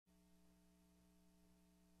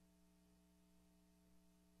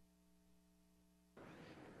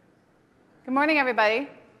Good morning, everybody.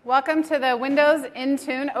 Welcome to the Windows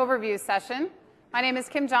Intune overview session. My name is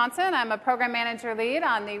Kim Johnson. I'm a program manager lead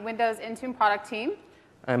on the Windows Intune product team.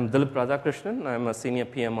 I'm Dilip Radhakrishnan. I'm a senior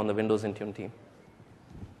PM on the Windows Intune team.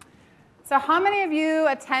 So how many of you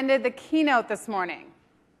attended the keynote this morning?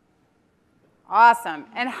 Awesome.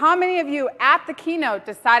 And how many of you at the keynote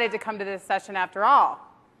decided to come to this session after all?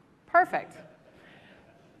 Perfect.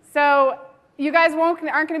 So you guys aren't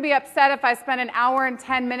going to be upset if I spend an hour and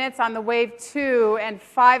 10 minutes on the Wave 2 and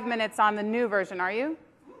 5 minutes on the new version, are you?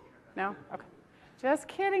 No? Okay. Just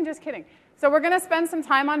kidding, just kidding. So we're going to spend some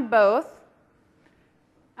time on both.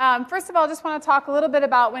 First of all, I just want to talk a little bit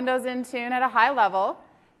about Windows Intune at a high level,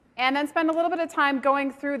 and then spend a little bit of time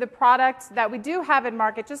going through the product that we do have in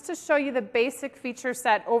market just to show you the basic feature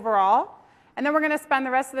set overall. And then we're going to spend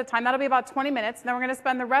the rest of the time, that'll be about 20 minutes, and then we're going to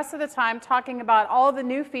spend the rest of the time talking about all the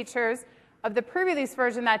new features of the pre-release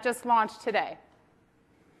version that just launched today.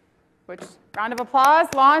 Which, round of applause,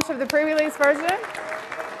 launch of the pre-release version.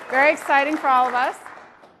 Very exciting for all of us.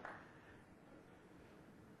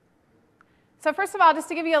 So first of all, just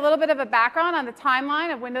to give you a little bit of a background on the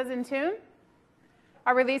timeline of Windows Intune,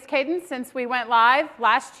 our release cadence since we went live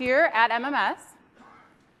last year at MMS.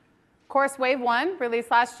 Of course, Wave 1 released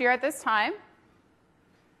last year at this time.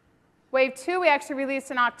 Wave 2 we actually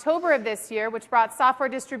released in October of this year, which brought software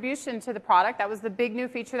distribution to the product. That was the big new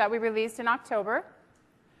feature that we released in October.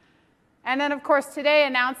 And then, of course, today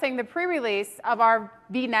announcing the pre-release of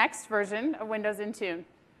the next version of Windows Intune.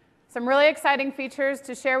 Some really exciting features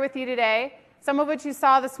to share with you today, some of which you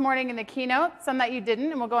saw this morning in the keynote, some that you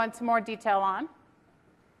didn't, and we'll go into more detail on.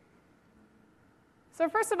 So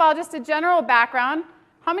first of all, just a general background.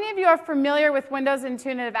 How many of you are familiar with Windows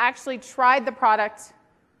Intune and have actually tried the product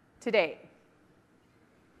to date?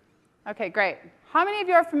 Okay, great. How many of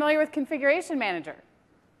you are familiar with Configuration Manager?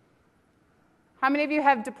 How many of you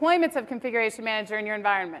have deployments of Configuration Manager in your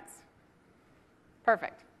environments?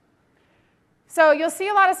 Perfect. So you'll see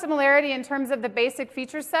a lot of similarity in terms of the basic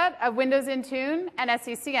feature set of Windows Intune and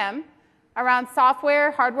SCCM around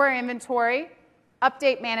software, hardware inventory,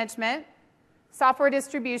 update management, software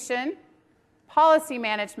distribution, policy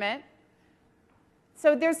management.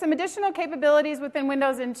 So there's some additional capabilities within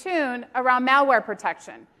Windows Intune around malware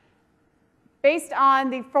protection. Based on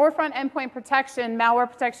the Forefront Endpoint Protection, the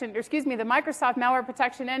Microsoft Malware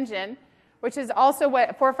Protection Engine, which is also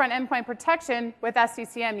what Forefront Endpoint Protection with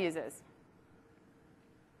SCCM uses.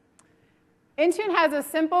 Intune has a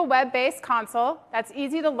simple web-based console that's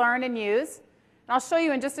easy to learn and use, and I'll show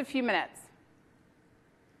you in just a few minutes.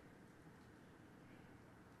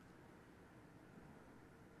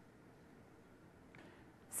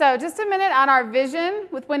 So just a minute on our vision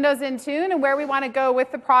with Windows Intune and where we want to go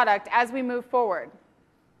with the product as we move forward.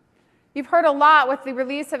 You've heard a lot with the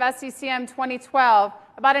release of SCCM 2012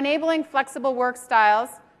 about enabling flexible work styles,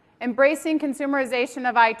 embracing consumerization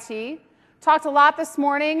of IT. Talked a lot this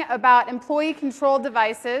morning about employee-controlled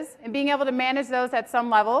devices and being able to manage those at some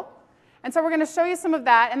level. And so we're going to show you some of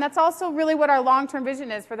that, and that's also really what our long-term vision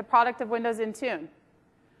is for the product of Windows Intune.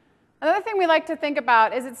 Another thing we like to think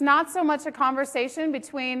about is it's not so much a conversation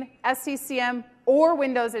between SCCM or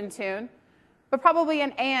Windows Intune, but probably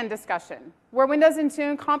an and discussion, where Windows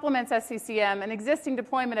Intune complements SCCM, an existing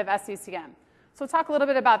deployment of SCCM. So we'll talk a little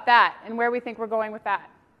bit about that and where we think we're going with that.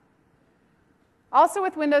 Also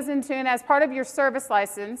with Windows Intune, as part of your service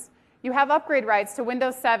license, you have upgrade rights to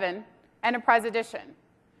Windows 7 Enterprise Edition,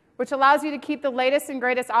 which allows you to keep the latest and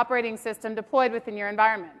greatest operating system deployed within your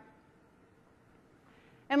environment.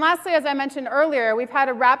 And lastly, as I mentioned earlier, we've had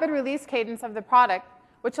a rapid release cadence of the product,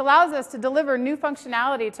 which allows us to deliver new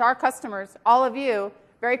functionality to our customers, all of you,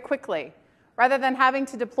 very quickly. Rather than having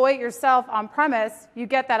to deploy it yourself on-premise, you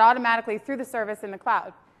get that automatically through the service in the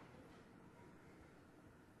cloud.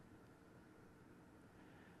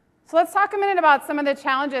 So let's talk a minute about some of the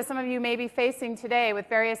challenges some of you may be facing today with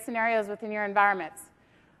various scenarios within your environments.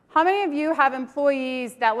 How many of you have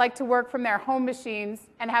employees that like to work from their home machines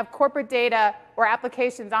and have corporate data or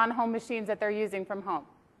applications on home machines that they're using from home?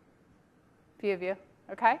 A few of you,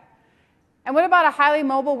 okay? And what about a highly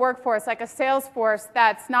mobile workforce like a sales force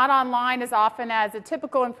that's not online as often as a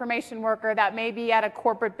typical information worker that may be at a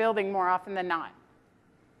corporate building more often than not?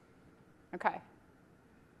 Okay.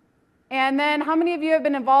 And then how many of you have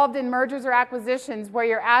been involved in mergers or acquisitions where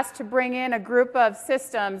you're asked to bring in a group of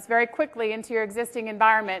systems very quickly into your existing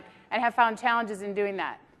environment and have found challenges in doing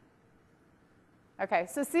that? Okay,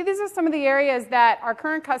 so see, these are some of the areas that our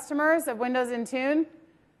current customers of Windows Intune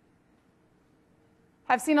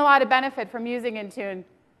have seen a lot of benefit from using Intune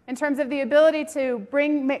in terms of the ability to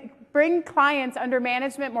bring clients under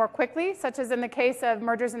management more quickly, such as in the case of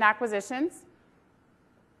mergers and acquisitions.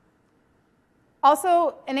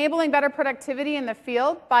 Also, enabling better productivity in the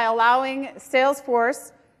field by allowing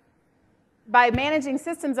Salesforce, by managing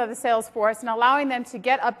systems of the Salesforce and allowing them to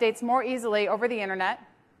get updates more easily over the internet.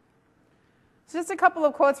 So just a couple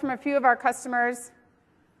of quotes from a few of our customers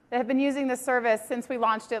that have been using this service since we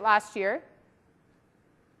launched it last year.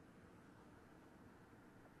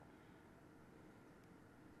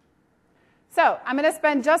 So I'm going to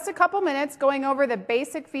spend just a couple minutes going over the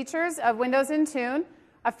basic features of Windows Intune,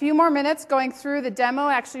 a few more minutes going through the demo,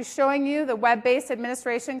 actually showing you the web-based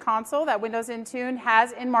administration console that Windows Intune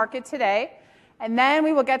has in market today. And then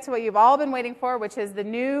we will get to what you've all been waiting for, which is the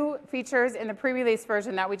new features in the pre-release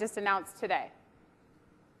version that we just announced today.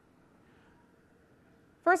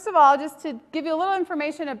 First of all, just to give you a little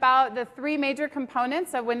information about the three major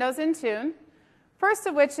components of Windows Intune, first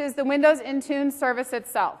of which is the Windows Intune service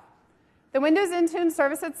itself. The Windows Intune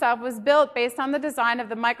service itself was built based on the design of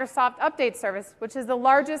the Microsoft Update Service, which is the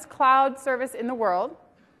largest cloud service in the world.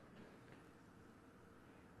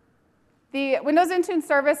 The Windows Intune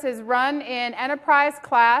service is run in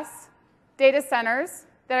enterprise-class data centers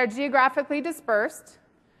that are geographically dispersed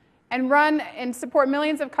and run and support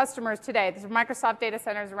millions of customers today. These are Microsoft data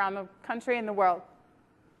centers around the country and the world.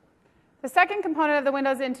 The second component of the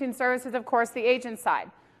Windows Intune service is, of course, the agent side.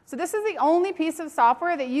 So this is the only piece of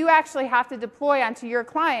software that you actually have to deploy onto your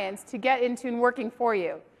clients to get Intune working for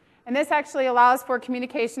you. And this actually allows for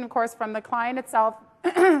communication, of course, from the client itself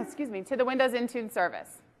excuse me, to the Windows Intune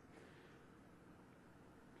service.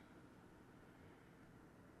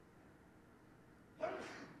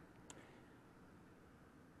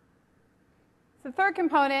 The third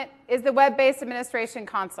component is the web-based administration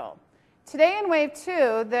console. Today in Wave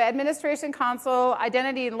 2, the administration console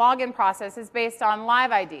identity and login process is based on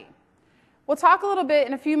Live ID. We'll talk a little bit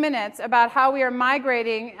in a few minutes about how we are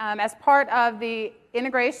migrating as part of the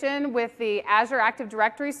integration with the Azure Active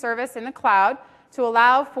Directory service in the cloud to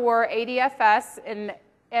allow for ADFS and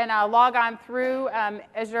log on through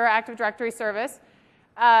Azure Active Directory service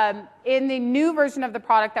in the new version of the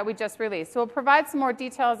product that we just released. So we'll provide some more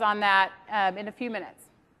details on that in a few minutes.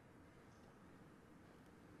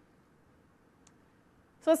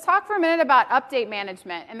 So let's talk for a minute about update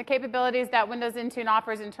management and the capabilities that Windows Intune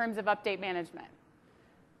offers in terms of update management.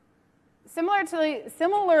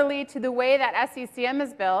 Similarly to the way that SCCM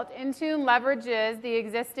is built, Intune leverages the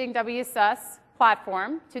existing WSUS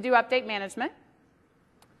platform to do update management.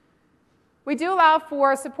 We do allow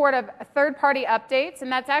for support of third-party updates,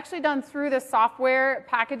 and that's actually done through the software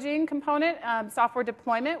packaging component, software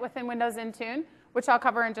deployment within Windows Intune, which I'll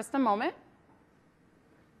cover in just a moment.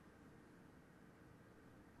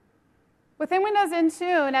 Within Windows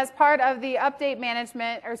Intune, as part of the update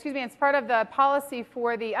management, or excuse me, as part of the policy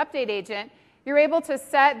for the update agent, you're able to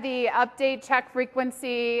set the update check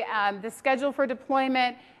frequency, the schedule for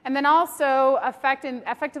deployment, and then also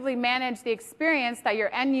effectively manage the experience that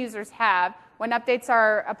your end users have when updates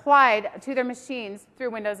are applied to their machines through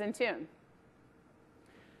Windows Intune.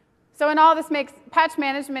 So in all, this makes patch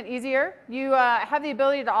management easier. You have the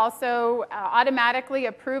ability to also automatically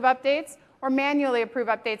approve updates or manually approve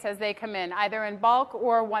updates as they come in, either in bulk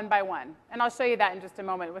or one by one. And I'll show you that in just a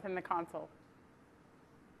moment within the console.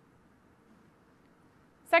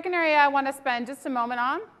 Second area I want to spend just a moment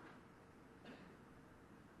on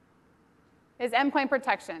is endpoint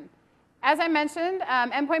protection. As I mentioned,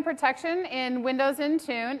 endpoint protection in Windows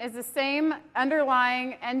Intune is the same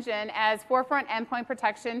underlying engine as Forefront Endpoint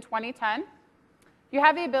Protection 2010. You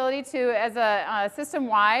have the ability to, as a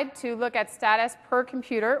system-wide, to look at status per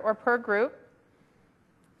computer or per group,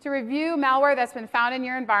 to review malware that's been found in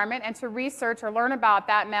your environment, and to research or learn about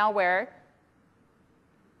that malware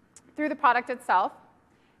through the product itself.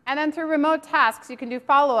 And then through remote tasks, you can do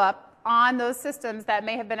follow-up on those systems that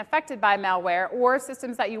may have been affected by malware or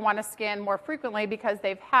systems that you want to scan more frequently because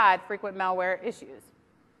they've had frequent malware issues.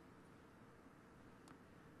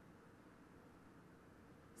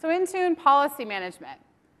 So Intune policy management.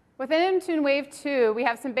 Within Intune Wave 2, we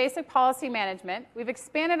have some basic policy management. We've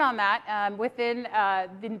expanded on that within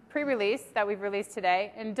the pre-release that we've released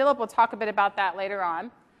today, and Dilip will talk a bit about that later on.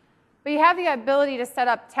 But you have the ability to set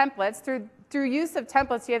up templates. Through use of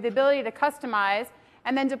templates, you have the ability to customize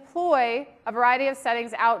and then deploy a variety of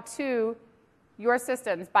settings out to your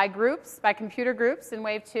systems by groups, by computer groups in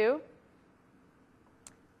Wave 2.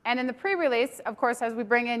 And in the pre-release, of course, as we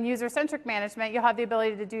bring in user-centric management, you'll have the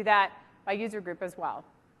ability to do that by user group as well.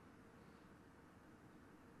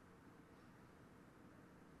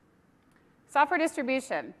 Software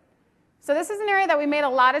distribution. So this is an area that we made a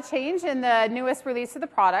lot of change in the newest release of the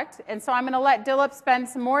product, and so I'm going to let Dilip spend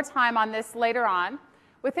some more time on this later on.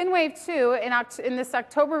 Within Wave 2, in this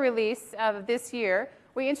October release of this year,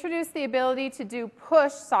 we introduced the ability to do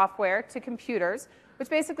push software to computers, which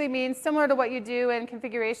basically means similar to what you do in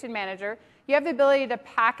Configuration Manager, you have the ability to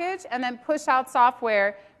package and then push out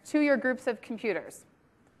software to your groups of computers.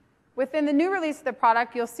 Within the new release of the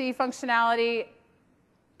product, you'll see functionality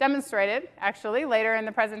demonstrated, actually, later in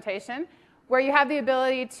the presentation, where you have the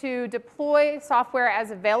ability to deploy software as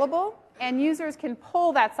available, and users can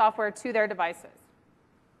pull that software to their devices.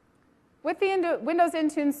 With the Windows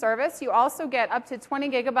Intune service, you also get up to 20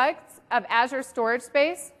 gigabytes of Azure storage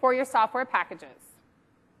space for your software packages.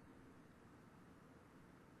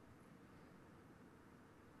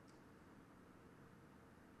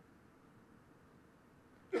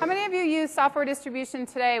 How many of you use software distribution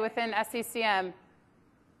today within SCCM?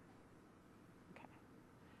 Okay.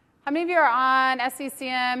 How many of you are on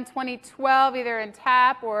SCCM 2012, either in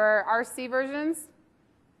TAP or RC versions,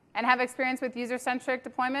 and have experience with user-centric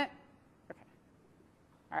deployment?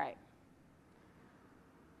 All right.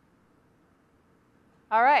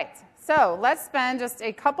 All right, so let's spend just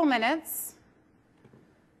a couple minutes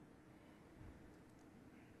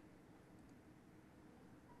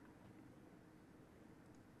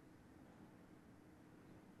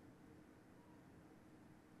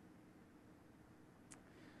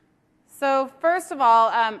So first of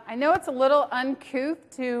all, I know it's a little uncouth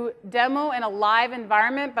to demo in a live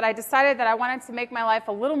environment, but I decided that I wanted to make my life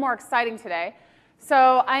a little more exciting today. So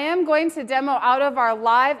I am going to demo out of our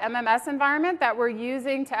live MMS environment that we're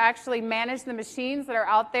using to actually manage the machines that are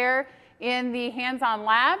out there in the hands-on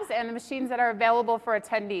labs and the machines that are available for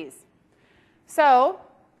attendees. So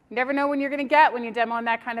you never know when you're going to get when you demo in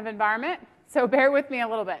that kind of environment, so bear with me a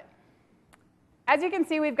little bit. As you can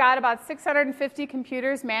see, we've got about 650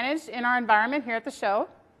 computers managed in our environment here at the show.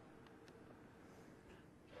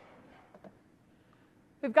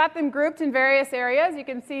 We've got them grouped in various areas. You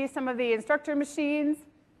can see some of the instructor machines,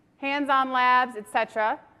 hands-on labs,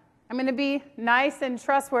 etc. I'm going to be nice and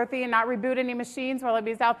trustworthy and not reboot any machines while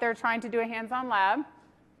everybody's out there trying to do a hands-on lab.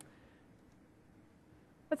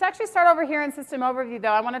 Let's actually start over here in System Overview, though.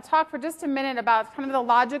 I want to talk for just a minute about kind of the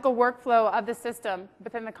logical workflow of the system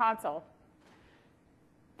within the console.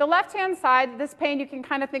 The left-hand side, this pane you can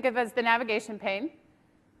kind of think of as the navigation pane,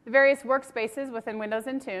 the various workspaces within Windows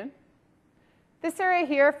Intune. This area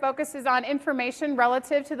here focuses on information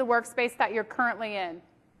relative to the workspace that you're currently in.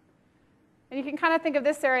 And you can kind of think of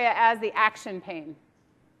this area as the action pane.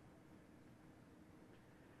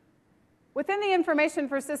 Within the information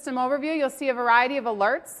for System Overview, you'll see a variety of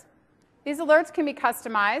alerts. These alerts can be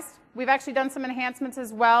customized. We've actually done some enhancements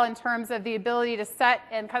as well in terms of the ability to set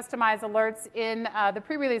and customize alerts in the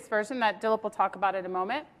pre-release version that Dilip will talk about in a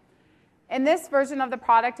moment. In this version of the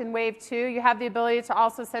product in Wave 2, you have the ability to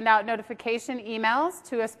also send out notification emails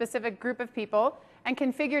to a specific group of people and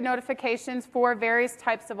configure notifications for various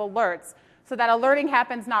types of alerts so that alerting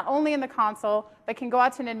happens not only in the console, but can go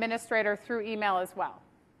out to an administrator through email as well.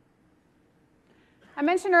 I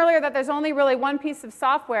mentioned earlier that there's only really one piece of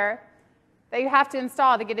software that you have to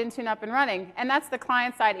install to get Intune up and running, and that's the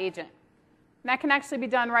client-side agent. And that can actually be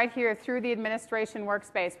done right here through the administration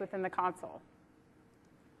workspace within the console.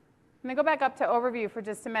 I'm going to go back up to Overview for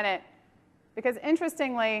just a minute, because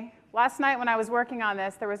interestingly, last night when I was working on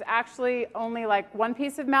this, there was actually only like one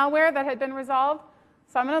piece of malware that had been resolved.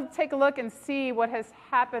 So I'm going to take a look and see what has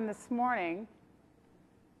happened this morning.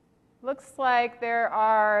 Looks like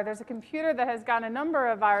there's a computer that has gotten a number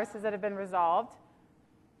of viruses that have been resolved.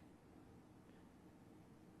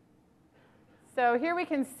 So here we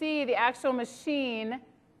can see the actual machine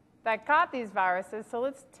that got these viruses. So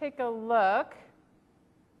let's take a look.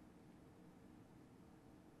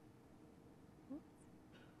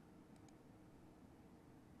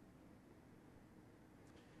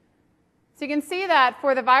 So you can see that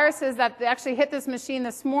for the viruses that actually hit this machine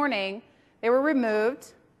this morning, they were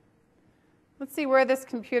removed. Let's see where this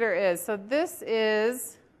computer is. So this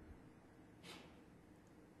is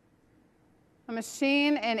a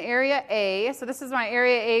machine in Area A. So this is my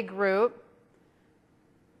Area A group.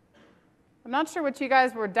 I'm not sure what you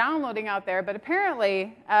guys were downloading out there, but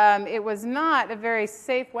apparently it was not a very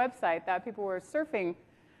safe website that people were surfing.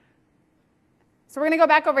 So we're going to go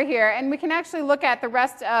back over here, and we can actually look at the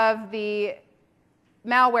rest of the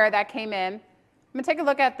malware that came in. I'm going to take a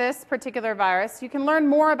look at this particular virus. You can learn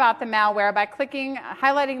more about the malware by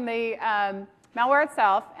highlighting the malware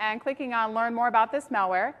itself and clicking on Learn More About This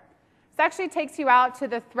Malware. This actually takes you out to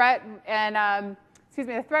the threat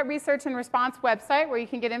research and response website, where you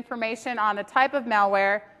can get information on the type of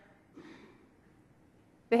malware,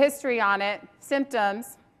 the history on it,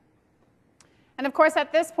 symptoms. And of course,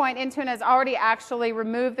 at this point, Intune has already actually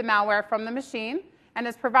removed the malware from the machine and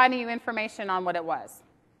is providing you information on what it was.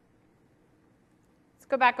 Let's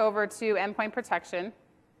go back over to endpoint protection. And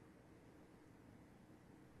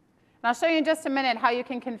I'll show you in just a minute how you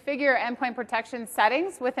can configure endpoint protection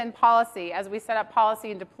settings within policy as we set up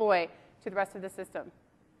policy and deploy to the rest of the system.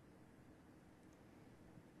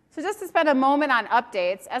 So just to spend a moment on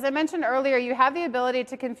updates, as I mentioned earlier, you have the ability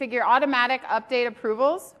to configure automatic update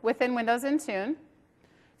approvals within Windows Intune.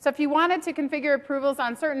 So if you wanted to configure approvals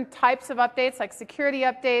on certain types of updates, like security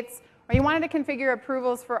updates, or you wanted to configure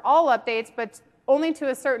approvals for all updates, but only to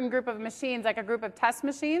a certain group of machines, like a group of test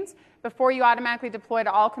machines, before you automatically deploy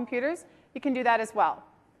to all computers, you can do that as well.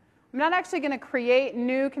 I'm not actually going to create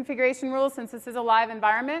new configuration rules since this is a live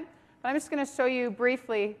environment, but I'm just going to show you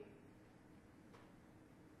briefly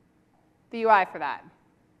the UI for that.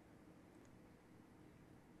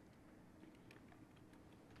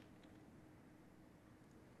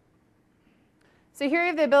 So here you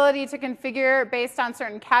have the ability to configure based on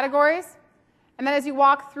certain categories. And then as you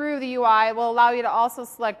walk through the UI, it will allow you to also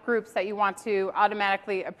select groups that you want to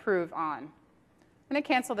automatically approve on. I'm going to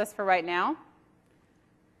cancel this for right now.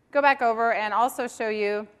 Go back over and also show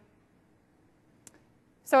you.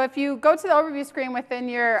 So if you go to the overview screen within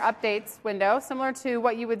your updates window, similar to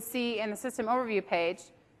what you would see in the system overview page,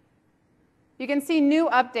 you can see new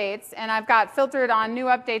updates, and I've got filtered on new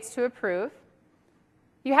updates to approve.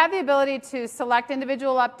 You have the ability to select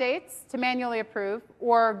individual updates to manually approve,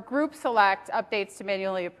 or group select updates to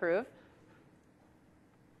manually approve.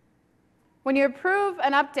 When you approve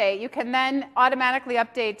an update, you can then automatically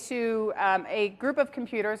update to a group of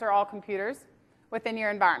computers or all computers within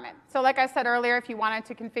your environment. So like I said earlier, if you wanted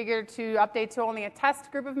to configure to update to only a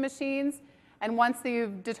test group of machines, and once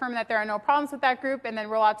you've determined that there are no problems with that group and then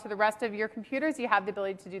roll out to the rest of your computers, you have the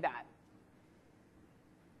ability to do that.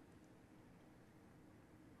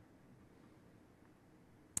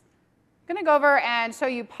 I'm going to go over and show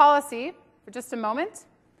you policy for just a moment.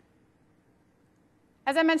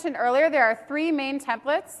 As I mentioned earlier, there are 3 main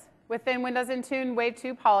templates within Windows Intune Wave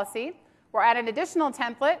 2 policy. We're at an additional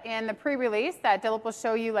template in the pre-release that Dilip will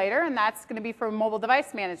show you later, and that's going to be for mobile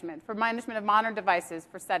device management, for management of modern devices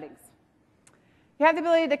for settings. You have the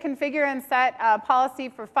ability to configure and set policy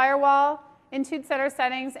for firewall, Intune setter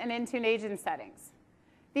settings, and Intune agent settings.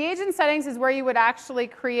 The agent settings is where you would actually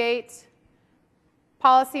create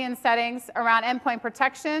policy and settings around endpoint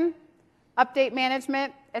protection, update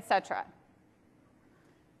management, etc. I'm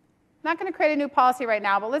not going to create a new policy right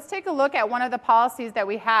now, but let's take a look at one of the policies that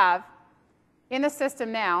we have in the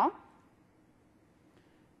system now.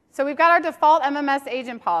 So we've got our default MMS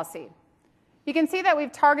agent policy. You can see that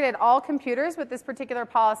we've targeted all computers with this particular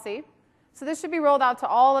policy. So this should be rolled out to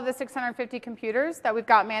all of the 650 computers that we've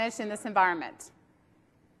got managed in this environment.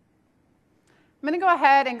 I'm going to go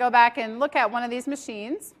ahead and go back and look at one of these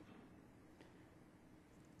machines.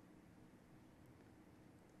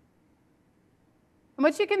 And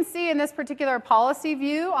what you can see in this particular policy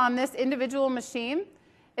view on this individual machine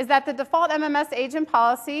is that the default MMS agent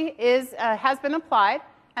policy has been applied,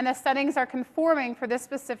 and the settings are conforming for this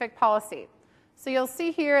specific policy. So you'll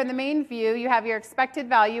see here in the main view, you have your expected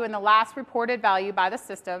value and the last reported value by the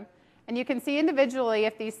system, and you can see individually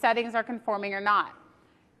if these settings are conforming or not.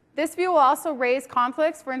 This view will also raise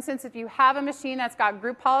conflicts. For instance, if you have a machine that's got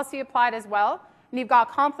group policy applied as well, and you've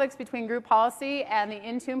got conflicts between group policy and the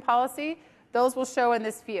Intune policy, those will show in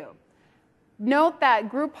this view. Note that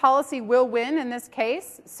group policy will win in this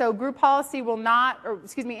case, so group policy will not, or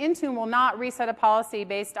excuse me, Intune will not reset a policy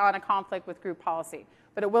based on a conflict with group policy,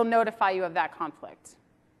 but it will notify you of that conflict.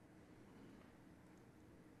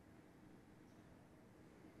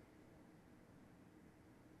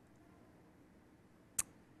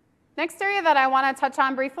 Next area that I want to touch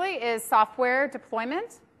on briefly is software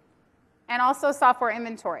deployment and also software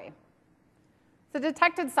inventory. So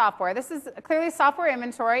detected software. This is clearly software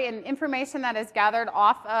inventory and information that is gathered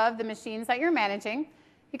off of the machines that you're managing.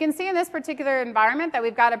 You can see in this particular environment that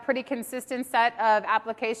we've got a pretty consistent set of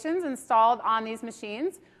applications installed on these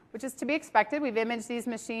machines, which is to be expected. We've imaged these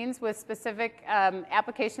machines with specific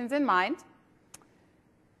applications in mind.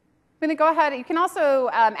 I'm going to go ahead. You can also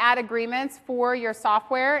add agreements for your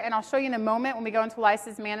software, and I'll show you in a moment when we go into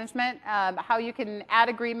license management how you can add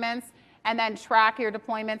agreements and then track your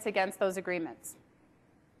deployments against those agreements.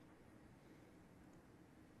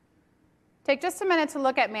 Take just a minute to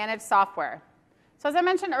look at managed software. So as I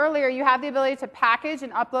mentioned earlier, you have the ability to package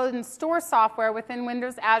and upload and store software within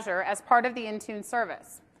Windows Azure as part of the Intune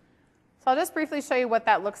service. So I'll just briefly show you what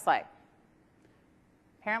that looks like.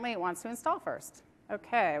 Apparently, it wants to install first.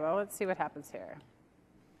 OK, well, let's see what happens here.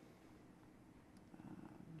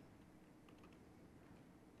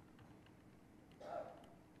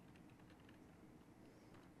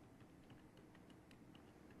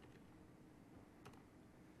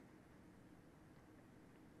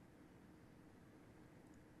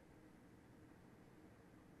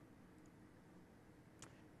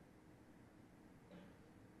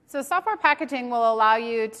 So software packaging will allow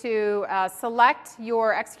you to select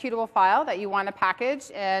your executable file that you want to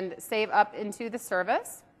package and save up into the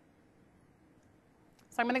service.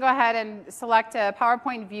 So I'm going to go ahead and select a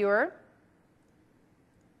PowerPoint viewer.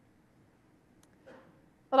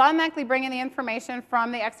 It'll automatically bring in the information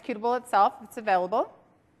from the executable itself if it's available.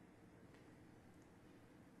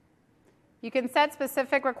 You can set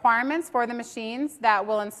specific requirements for the machines that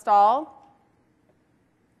will install.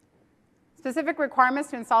 Specific requirements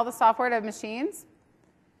to install the software to machines.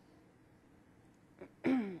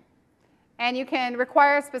 And you can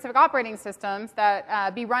require specific operating systems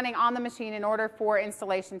that be running on the machine in order for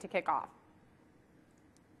installation to kick off.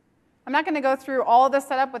 I'm not going to go through all of the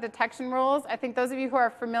setup with detection rules. I think those of you who are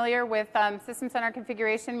familiar with System Center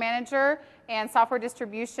Configuration Manager and software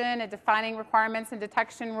distribution and defining requirements and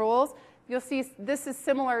detection rules, you'll see this is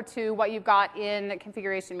similar to what you've got in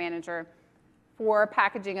Configuration Manager for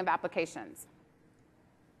packaging of applications.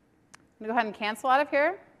 I'm going to go ahead and cancel out of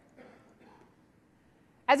here.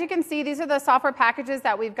 As you can see, these are the software packages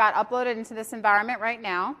that we've got uploaded into this environment right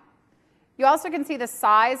now. You also can see the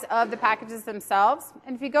size of the packages themselves.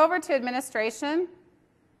 And if you go over to administration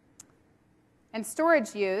and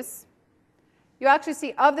storage use, you actually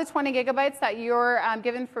see of the 20 gigabytes that you're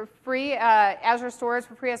given for free, Azure Storage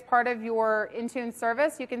for free as part of your Intune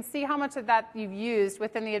service, you can see how much of that you've used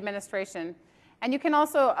within the administration. And you can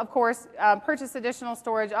also, of course, purchase additional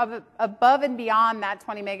storage above and beyond that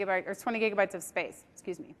 20 gigabytes of space.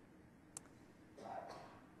 Excuse me.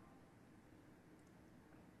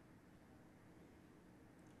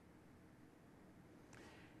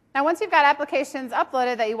 Now, once you've got applications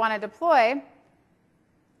uploaded that you want to deploy,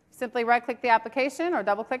 simply right-click the application or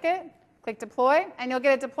double-click it, click Deploy, and you'll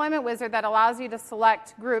get a deployment wizard that allows you to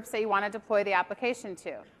select groups that you want to deploy the application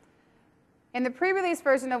to. In the pre-release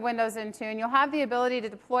version of Windows Intune, you'll have the ability to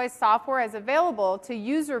deploy software as available to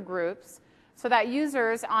user groups so that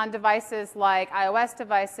users on devices like iOS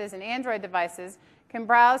devices and Android devices can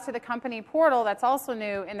browse to the company portal that's also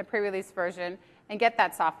new in the pre-release version and get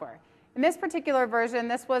that software. In this particular version,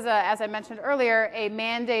 this was, as I mentioned earlier, a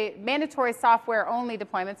mandatory software-only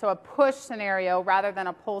deployment, so a push scenario rather than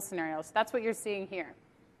a pull scenario. So that's what you're seeing here.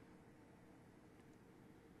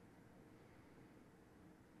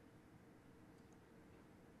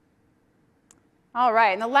 All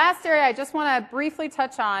right, and the last area I just want to briefly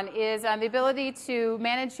touch on is the ability to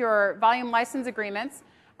manage your volume license agreements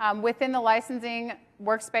within the licensing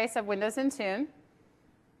workspace of Windows Intune.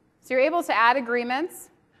 So you're able to add agreements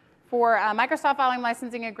for Microsoft volume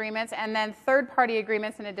licensing agreements and then third-party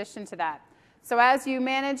agreements in addition to that. So as you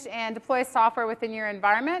manage and deploy software within your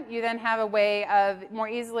environment, you then have a way of more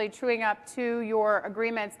easily truing up to your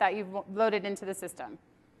agreements that you've loaded into the system.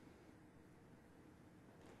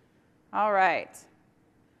 All right.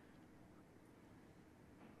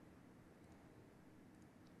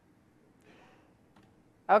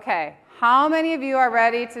 Okay, how many of you are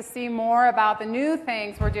ready to see more about the new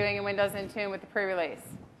things we're doing in Windows Intune with the pre-release?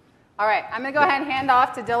 All right, I'm going to go ahead and hand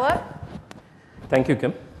off to Dilip. Thank you,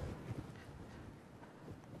 Kim.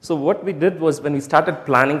 So what we did was when we started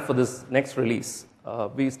planning for this next release,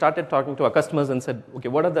 we started talking to our customers and said, okay,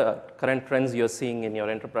 what are the current trends you're seeing in your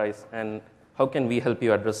enterprise, and how can we help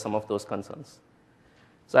you address some of those concerns?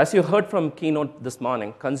 So as you heard from keynote this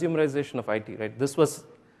morning, consumerization of IT, right? This was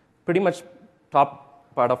pretty much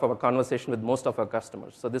top part of our conversation with most of our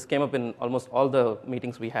customers. So this came up in almost all the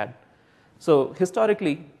meetings we had. So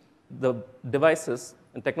historically, the devices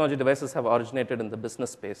and technology devices have originated in the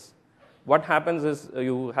business space. What happens is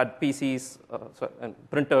you had PCs, and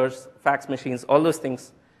printers, fax machines, all those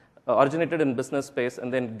things originated in business space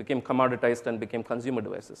and then became commoditized and became consumer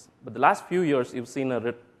devices. But the last few years, you've seen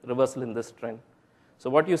a reversal in this trend. So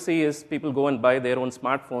what you see is people go and buy their own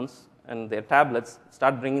smartphones and their tablets,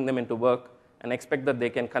 start bringing them into work, and expect that they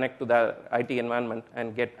can connect to their IT environment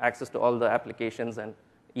and get access to all the applications and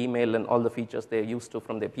email and all the features they're used to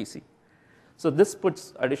from their PC. So this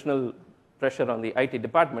puts additional pressure on the IT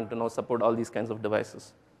department to now support all these kinds of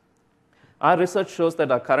devices. Our research shows that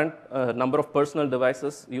our current number of personal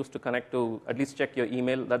devices used to connect to at least check your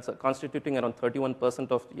email, that's constituting around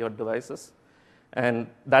 31% of your devices. And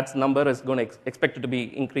that number is going to expected to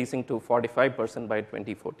be increasing to 45% by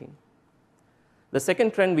 2014. The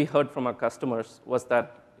second trend we heard from our customers was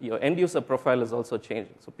that your end user profile is also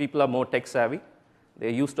changing. So people are more tech savvy. They're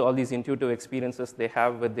used to all these intuitive experiences they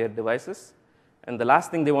have with their devices. And the last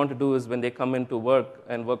thing they want to do is when they come into work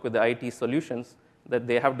and work with the IT solutions, that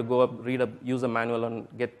they have to go up, read a user manual and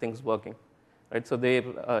get things working. Right? So their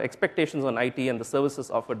expectations on IT and the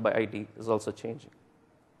services offered by IT is also changing.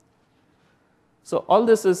 So all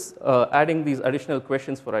this is adding these additional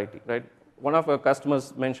questions for IT. Right? one of our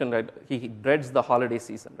customers mentioned that he dreads the holiday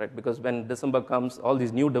season, right? Because when December comes, all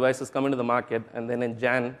these new devices come into the market, and then in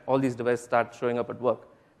Jan, all these devices start showing up at work.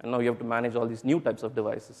 And now you have to manage all these new types of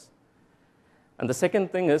devices. And the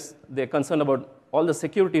second thing is they're concerned about all the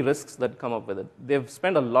security risks that come up with it. They've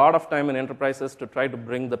spent a lot of time in enterprises to try to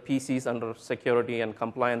bring the PCs under security and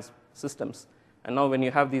compliance systems. And now when you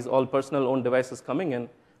have these all personal-owned devices coming in,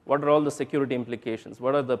 what are all the security implications?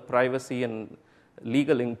 What are the privacy and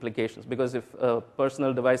legal implications? Because if a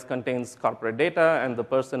personal device contains corporate data and the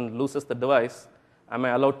person loses the device, am I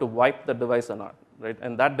allowed to wipe the device or not? Right?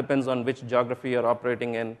 And that depends on which geography you're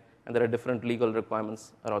operating in, and there are different legal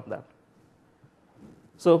requirements around that.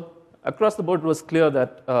 So across the board, it was clear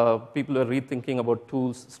that people are rethinking about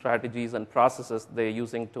tools, strategies, and processes they're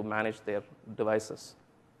using to manage their devices.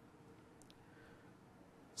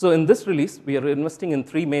 So in this release, we are investing in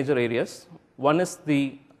 3 major areas. One is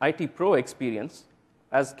the IT Pro experience.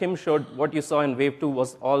 As Kim showed, what you saw in Wave 2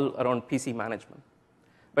 was all around PC management.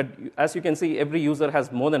 But as you can see, every user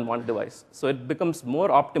has more than one device. So it becomes more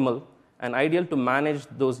optimal and ideal to manage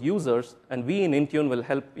those users, and we in Intune will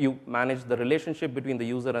help you manage the relationship between the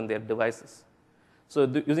user and their devices. So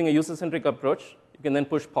using a user-centric approach, you can then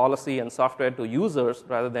push policy and software to users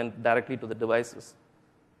rather than directly to the devices.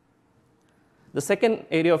 The second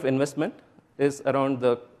area of investment is around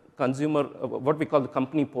the consumer, what we call the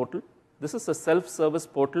company portal. This is a self-service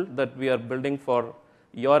portal that we are building for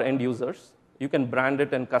your end users. You can brand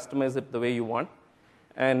it and customize it the way you want.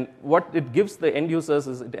 And what it gives the end users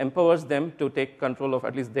is it empowers them to take control of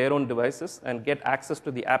at least their own devices and get access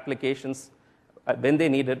to the applications when they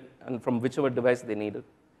need it and from whichever device they need it.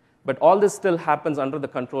 But all this still happens under the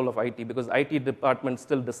control of IT, because IT department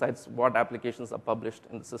still decides what applications are published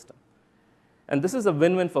in the system. And this is a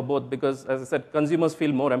win-win for both, because, as I said, consumers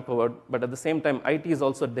feel more empowered, but at the same time, IT is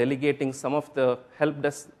also delegating some of the help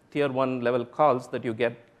desk tier 1 level calls that you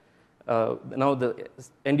get. Now the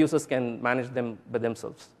end users can manage them by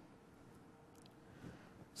themselves.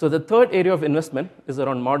 So the third area of investment is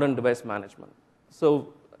around modern device management.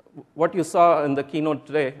 So what you saw in the keynote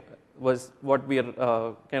today was what we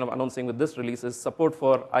are kind of announcing with this release is support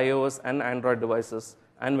for iOS and Android devices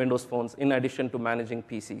and Windows phones in addition to managing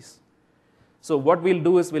PCs. So what we'll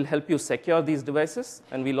do is we'll help you secure these devices,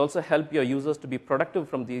 and we'll also help your users to be productive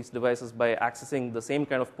from these devices by accessing the same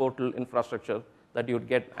kind of portal infrastructure that you would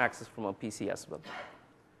get access from a PC as well.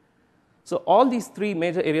 So all these 3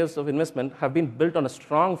 major areas of investment have been built on a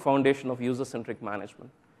strong foundation of user-centric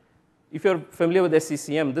management. If you're familiar with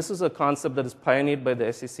SCCM, this is a concept that is pioneered by the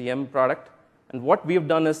SCCM product. And what we've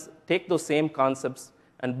done is take those same concepts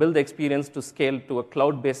and build the experience to scale to a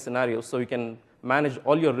cloud-based scenario so you can manage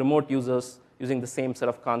all your remote users using the same set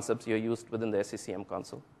of concepts you used within the SCCM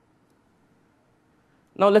console.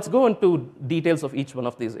 Now let's go into details of each one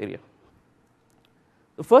of these areas.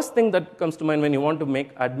 The first thing that comes to mind when you want to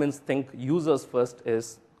make admins think users first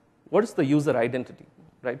is, what is the user identity,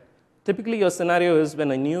 right? Typically, your scenario is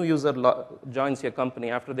when a new user joins your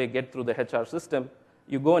company, after they get through the HR system,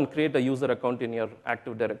 you go and create a user account in your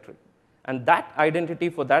Active Directory. And that identity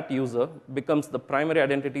for that user becomes the primary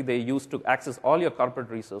identity they use to access all your corporate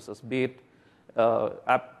resources, be it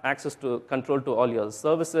access to control to all your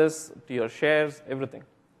services, to your shares, everything.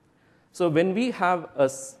 So when we have a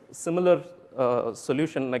similar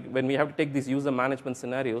solution, like when we have to take these user management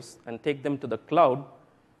scenarios and take them to the cloud,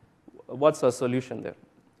 what's our solution there?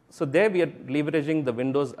 So there we are leveraging the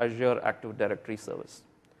Windows Azure Active Directory service.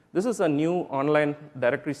 This is a new online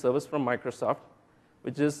directory service from Microsoft,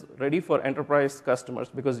 which is ready for enterprise customers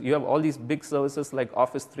because you have all these big services like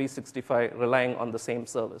Office 365 relying on the same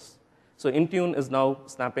service. So Intune is now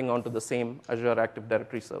snapping onto the same Azure Active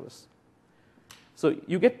Directory service. So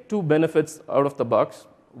you get 2 benefits out of the box.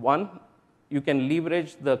 One, you can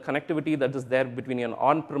leverage the connectivity that is there between your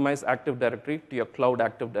on-premise Active Directory to your cloud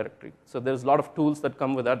Active Directory. So there's a lot of tools that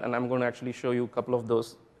come with that, and I'm going to actually show you a couple of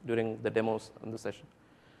those during the demos in the session.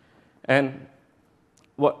 And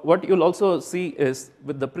what you'll also see is,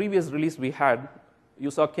 with the previous release we had,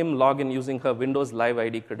 you saw Kim log in using her Windows Live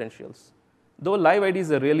ID credentials. Though Live ID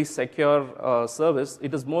is a really secure service,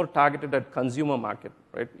 it is more targeted at consumer market,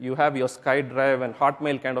 right? You have your SkyDrive and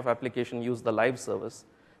Hotmail kind of application use the live service.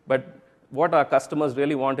 But what our customers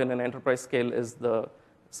really want in an enterprise scale is the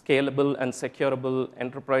scalable and securable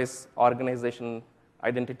enterprise organization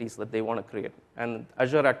identities that they want to create. And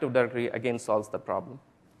Azure Active Directory, again, solves that problem.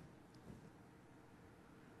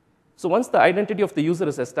 So once the identity of the user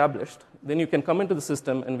is established, then you can come into the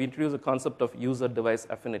system and we introduce a concept of user-device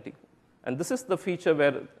affinity. And this is the feature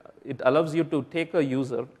where it allows you to take a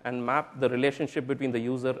user and map the relationship between the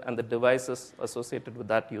user and the devices associated with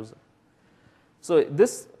that user. So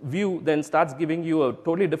this view then starts giving you a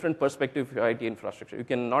totally different perspective of your IT infrastructure. You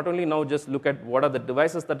can not only now just look at what are the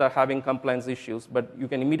devices that are having compliance issues, but you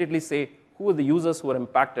can immediately say, who are the users who are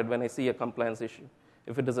impacted when I see a compliance issue?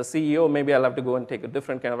 If it is a CEO, maybe I'll have to go and take a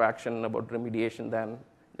different kind of action about remediation than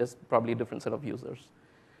just probably a different set of users.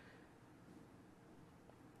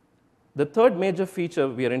 The third major feature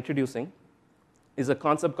we are introducing is a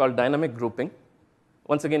concept called dynamic grouping.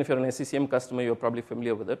 Once again, if you're an SCCM customer, you're probably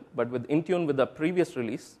familiar with it. But with Intune, with the previous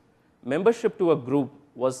release, membership to a group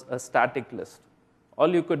was a static list.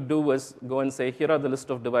 All you could do was go and say, here are the list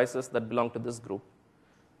of devices that belong to this group.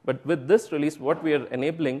 But with this release, what we are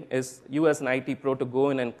enabling is you as an IT pro to go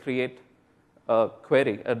in and create a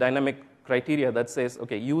query, a dynamic criteria that says,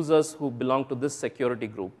 okay, users who belong to this security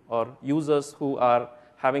group, or users who are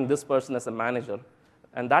having this person as a manager.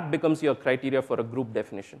 And that becomes your criteria for a group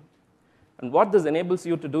definition. And what this enables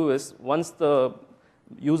you to do is, once the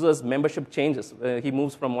user's membership changes, he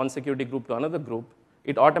moves from one security group to another group,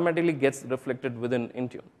 it automatically gets reflected within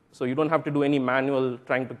Intune. So you don't have to do any manual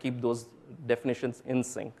trying to keep those definitions in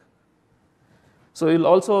sync. So you'll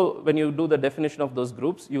also, when you do the definition of those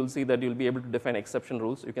groups, you'll see that you'll be able to define exception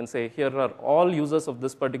rules. You can say, here are all users of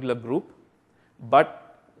this particular group,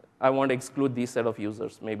 but I want to exclude these set of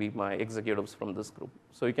users, maybe my executives from this group.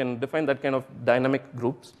 So you can define that kind of dynamic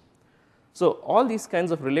groups. So all these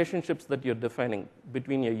kinds of relationships that you're defining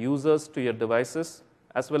between your users to your devices,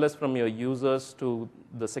 as well as from your users to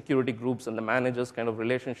the security groups and the managers kind of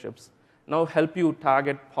relationships, now help you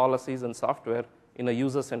target policies and software in a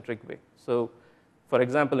user-centric way. So for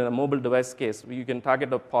example, in a mobile device case, you can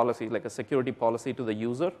target a policy, like a security policy to the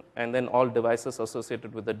user, and then all devices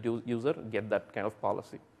associated with the user get that kind of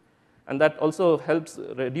policy. And that also helps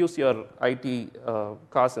reduce your IT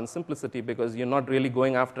cost and simplicity, because you're not really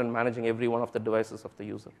going after and managing every one of the devices of the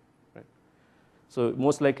user. Right? So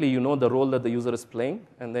most likely you know the role that the user is playing,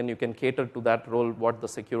 and then you can cater to that role what the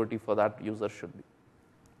security for that user should be.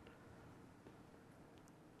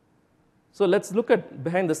 So let's look at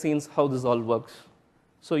behind the scenes how this all works.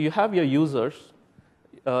 So you have your users.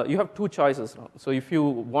 You have two choices now. So if you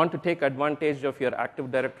want to take advantage of your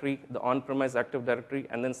Active Directory, the on-premise Active Directory,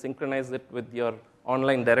 and then synchronize it with your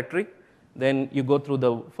online directory, then you go through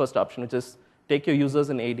the first option, which is take your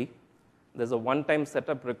users in AD. There's a one-time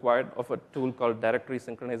setup required of a tool called Directory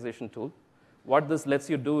Synchronization Tool. What this lets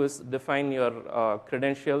you do is define your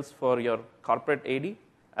credentials for your corporate AD,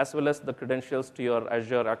 as well as the credentials to your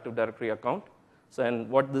Azure Active Directory account. So, and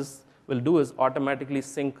what this will do is automatically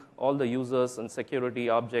sync all the users and security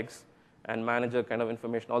objects and manager kind of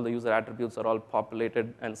information. All the user attributes are all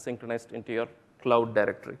populated and synchronized into your cloud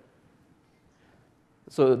directory.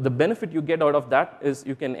 So the benefit you get out of that is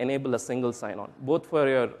you can enable a single sign-on, both for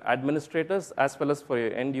your administrators as well as for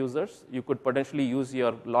your end users. You could potentially use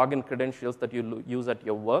your login credentials that you use at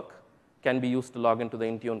your work can be used to log into the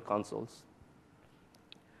Intune consoles.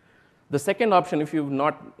 The second option, if you're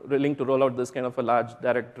not willing to roll out this kind of a large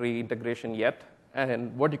directory integration yet,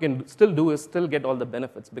 and what you can still do is still get all the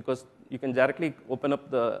benefits, because you can directly open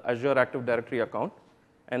up the Azure Active Directory account,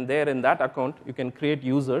 and there in that account, you can create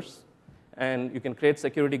users, and you can create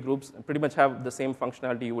security groups, and pretty much have the same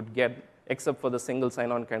functionality you would get, except for the single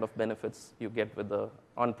sign-on kind of benefits you get with the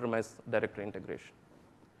on-premise directory integration.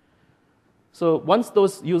 So once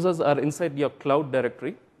those users are inside your cloud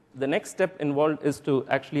directory, the next step involved is to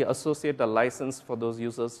actually associate a license for those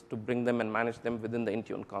users to bring them and manage them within the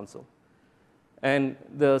Intune console. And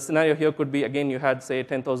the scenario here could be, again, you had, say,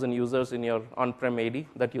 10,000 users in your on-prem AD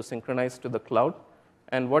that you synchronized to the cloud.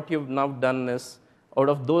 And what you've now done is, out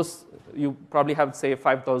of those, you probably have, say,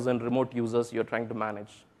 5,000 remote users you're trying to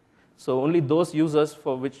manage. So only those users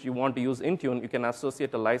for which you want to use Intune, you can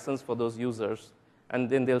associate a license for those users, and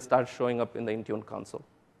then they'll start showing up in the Intune console.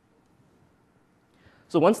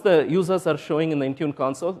 So once the users are showing in the Intune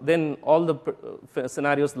console, then all the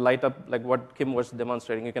scenarios light up like what Kim was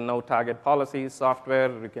demonstrating. You can now target policies,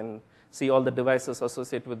 software, you can see all the devices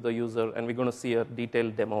associated with the user, and we're going to see a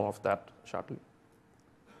detailed demo of that shortly.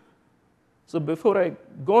 So before I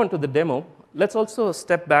go on to the demo, let's also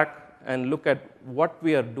step back and look at what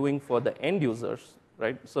we are doing for the end users,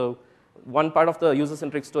 right? So one part of the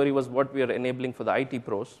user-centric story was what we are enabling for the IT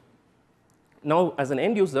pros. Now, as an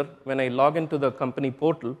end user, when I log into the company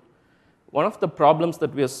portal, one of the problems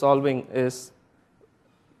that we are solving is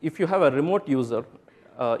if you have a remote user,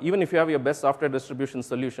 even if you have your best software distribution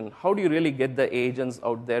solution, how do you really get the agents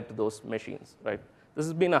out there to those machines, right? This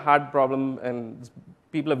has been a hard problem, and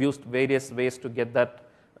people have used various ways to get that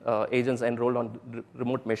agents enrolled on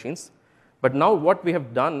remote machines. But now what we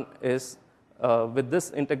have done is with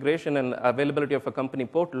this integration and availability of a company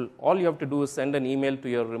portal, all you have to do is send an email to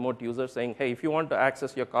your remote user saying, hey, if you want to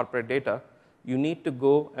access your corporate data, you need to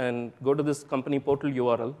go to this company portal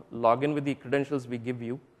URL, log in with the credentials we give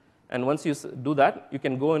you, and once you do that, you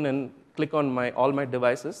can go in and click on all my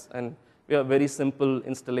devices, and we have a very simple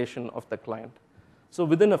installation of the client. So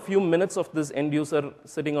within a few minutes of this end user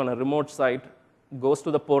sitting on a remote site, goes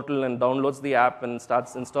to the portal and downloads the app and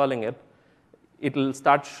starts installing it, it will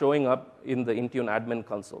start showing up in the Intune admin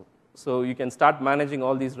console. So you can start managing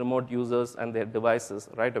all these remote users and their devices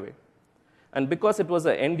right away. And because it was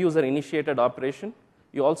an end-user initiated operation,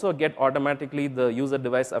 you also get automatically the user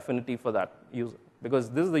device affinity for that user. Because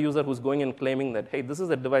this is the user who's going and claiming that, hey, this is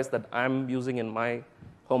a device that I'm using in my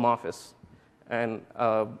home office. And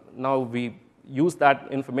now we use that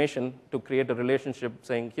information to create a relationship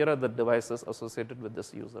saying, here are the devices associated with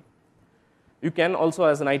this user. You can also,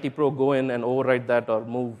 as an IT pro, go in and override that or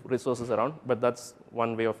move resources around, but that's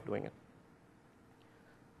one way of doing it.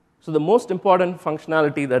 So the most important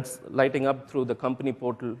functionality that's lighting up through the company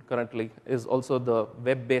portal currently is also the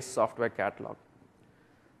web-based software catalog.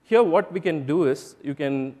 Here, what we can do is you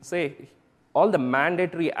can say all the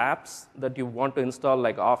mandatory apps that you want to install,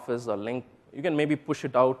 like Office or Link, you can maybe push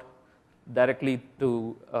it out directly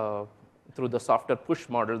to, through the software push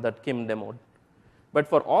model that Kim demoed. But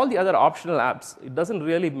for all the other optional apps, it doesn't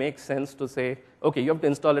really make sense to say, OK, you have to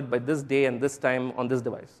install it by this day and this time on this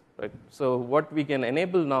device. Right? So what we can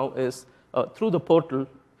enable now is, through the portal,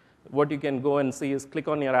 what you can go and see is click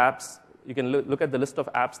on your apps. You can look at the list of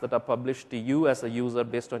apps that are published to you as a user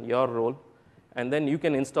based on your role. And then you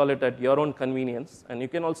can install it at your own convenience. And you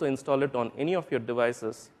can also install it on any of your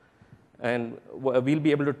devices. And we'll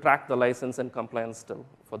be able to track the license and compliance still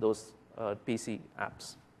for those PC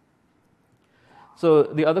apps. So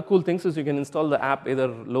the other cool things is you can install the app either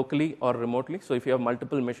locally or remotely. So if you have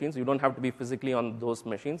multiple machines, you don't have to be physically on those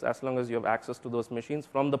machines. As long as you have access to those machines,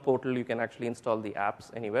 from the portal, you can actually install the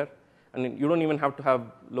apps anywhere. And you don't even have to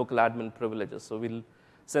have local admin privileges. So we'll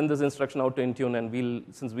send this instruction out to Intune, and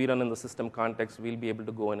since we run in the system context, we'll be able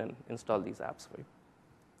to go in and install these apps for you.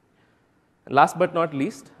 And last but not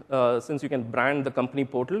least, since you can brand the company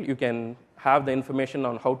portal, you can have the information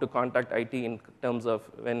on how to contact IT in terms of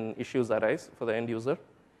when issues arise for the end user.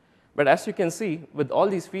 But as you can see, with all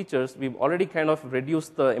these features, we've already kind of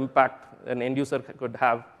reduced the impact an end user could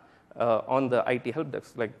have on the IT help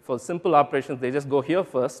desk. Like for simple operations, they just go here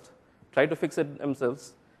first, try to fix it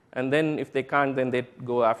themselves, and then if they can't, then they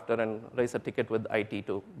go after and raise a ticket with IT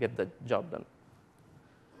to get the job done.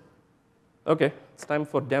 OK, it's time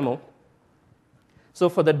for demo. So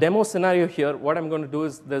for the demo scenario here, what I'm going to do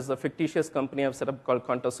is there's a fictitious company I've set up called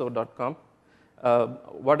Contoso.com. I'm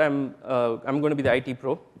going to be the IT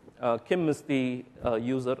pro. Kim is the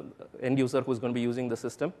end user who's going to be using the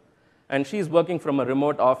system. And she's working from a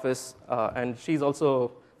remote office, and she's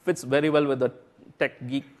also fits very well with the tech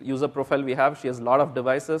geek user profile we have. She has a lot of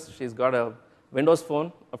devices. She's got a Windows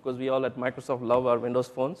phone. Of course, we all at Microsoft love our Windows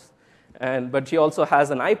phones. But she also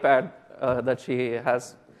has an iPad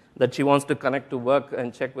that she wants to connect to work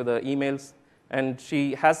and check with her emails. And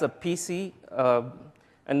she has a PC.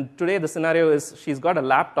 And today the scenario is she's got a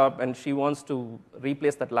laptop, and she wants to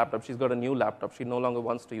replace that laptop. She's got a new laptop. She no longer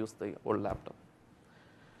wants to use the old laptop.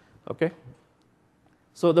 OK?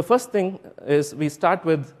 So the first thing is we start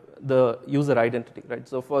with the user identity. Right?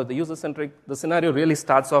 So for the user-centric, the scenario really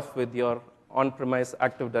starts off with your on-premise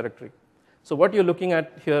Active Directory. So what you're looking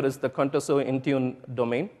at here is the Contoso Intune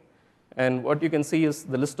domain. And what you can see is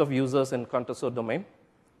the list of users in Contoso domain.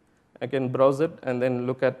 I can browse it and then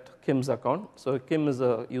look at Kim's account. So Kim is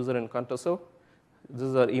a user in Contoso. This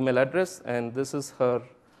is her email address, and this is her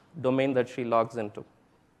domain that she logs into.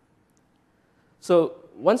 So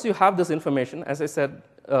once you have this information, as I said,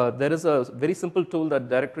 there is a very simple tool, that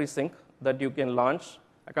directory sync, that you can launch.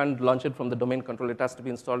 I can't launch it from the domain control. It has to be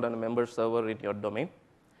installed on a member server in your domain.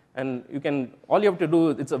 And all you have to do,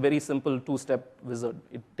 it's a very simple two-step wizard.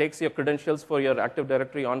 It takes your credentials for your Active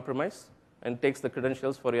Directory on-premise and takes the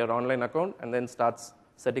credentials for your online account and then starts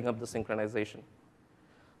setting up the synchronization.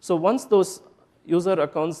 So once those user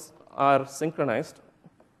accounts are synchronized,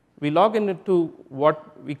 we log into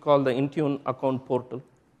what we call the Intune account portal.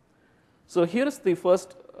 So here's the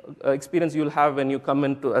first experience you'll have when you come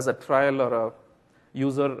into as a trial or a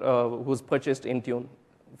user who's purchased Intune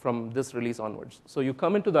from this release onwards. So you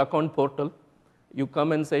come into the account portal. You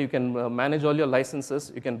come and say you can manage all your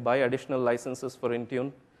licenses. You can buy additional licenses for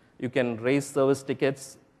Intune. You can raise service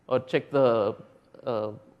tickets or check the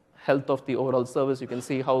health of the overall service. You can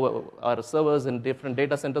see how our servers in different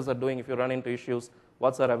data centers are doing. If you run into issues,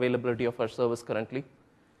 what's our availability of our service currently.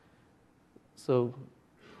 So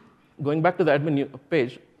going back to the admin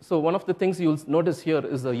page, so one of the things you'll notice here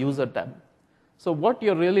is the user tab. So what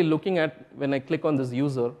you're really looking at when I click on this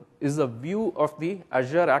user is a view of the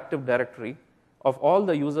Azure Active Directory of all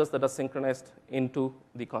the users that are synchronized into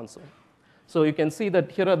the console. So you can see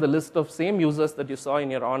that here are the list of same users that you saw in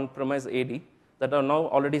your on-premise AD that are now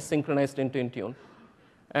already synchronized into Intune.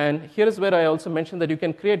 And here is where I also mentioned that you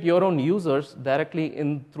can create your own users directly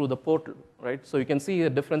in through the portal, right? So you can see a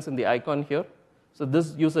difference in the icon here. So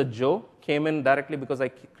this user, Joe, came in directly because I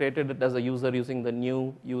created it as a user using the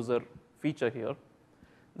new user feature here.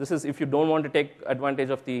 This is if you don't want to take advantage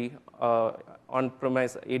of the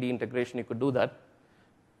on-premise AD integration, you could do that.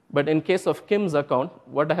 But in case of Kim's account,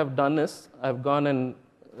 what I have done is I've gone and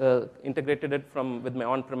integrated it with my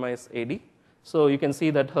on-premise AD. So you can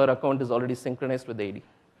see that her account is already synchronized with AD.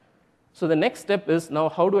 So the next step is now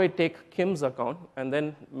how do I take Kim's account and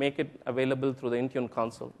then make it available through the Intune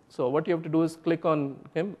console. So what you have to do is click on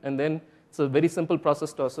Kim, and then it's a very simple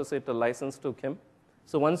process to associate a license to Kim.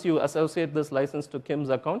 So once you associate this license to Kim's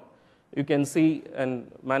account, you can see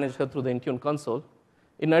and manage her through the Intune console.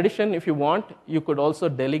 In addition, if you want, you could also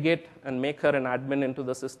delegate and make her an admin into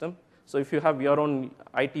the system. So if you have your own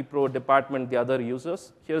IT pro department, the other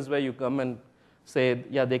users, here's where you come and say,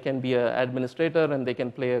 yeah, they can be an administrator and they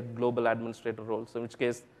can play a global administrator role. So in which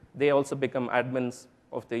case, they also become admins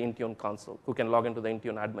of the Intune console who can log into the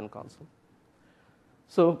Intune admin console.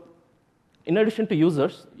 So in addition to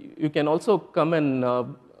users, you can also come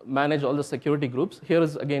and manage all the security groups. Here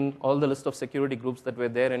is, again, all the list of security groups that were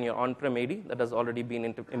there in your on-prem AD that has already been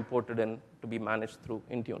imported in to be managed through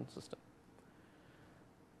Intune system.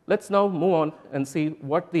 Let's now move on and see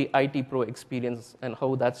what the IT Pro experience and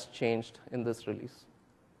how that's changed in this release.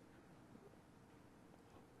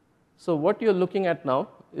 So what you're looking at now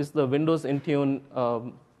is the Windows Intune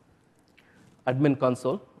admin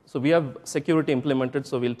console. So we have security implemented,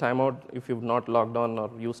 so we'll time out if you've not logged on or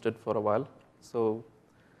used it for a while. So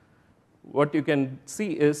what you can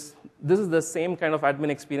see is this is the same kind of admin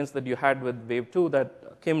experience that you had with Wave 2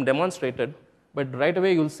 that Kim demonstrated, but right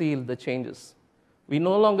away you'll see the changes. We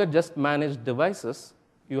no longer just manage devices.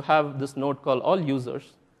 You have this node called All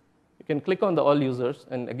Users. You can click on the All Users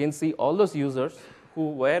and again see all those users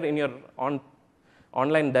who were in your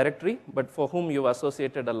online directory, but for whom you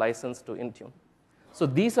associated a license to Intune. So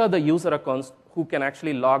these are the user accounts who can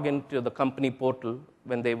actually log into the company portal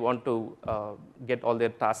when they want to get all their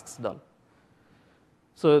tasks done.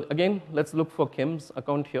 So again, let's look for Kim's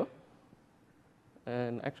account here.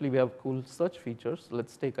 And actually, we have cool search features.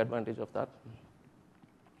 Let's take advantage of that.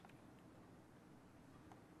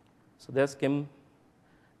 So there's Kim.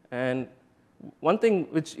 And one thing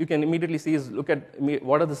which you can immediately see is look at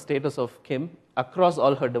what are the status of Kim across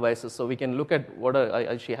all her devices. So we can look at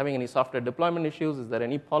is she having any software deployment issues? Is there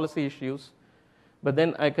any policy issues? But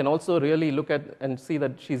then I can also really look at and see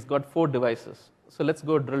that she's got 4 devices. So let's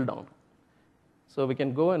go drill down. So we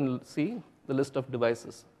can go and see the list of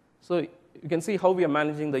devices. So you can see how we are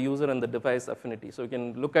managing the user and the device affinity. So you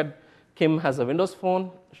can look at Kim has a Windows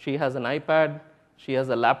phone, she has an iPad, she has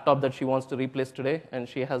a laptop that she wants to replace today, and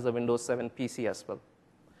she has a Windows 7 PC as well.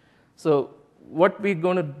 So what we're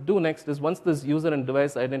going to do next is once this user and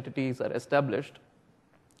device identities are established,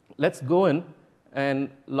 let's go in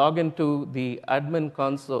and log into the admin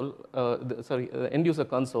console, the end user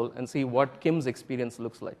console, and see what Kim's experience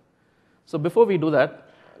looks like. So before we do that,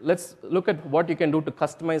 let's look at what you can do to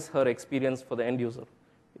customize her experience for the end user.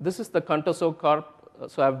 This is the Contoso Corp.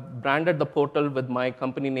 So I've branded the portal with my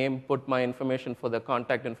company name, put my information for the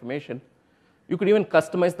contact information. You could even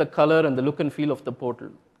customize the color and the look and feel of the portal.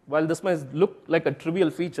 While this might look like a trivial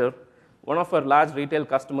feature, one of our large retail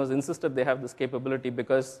customers insisted they have this capability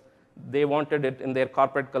because they wanted it in their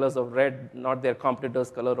corporate colors of red, not their competitors'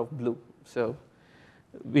 color of blue. So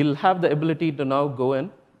we'll have the ability to now go in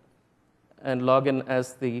and log in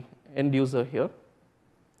as the end user here.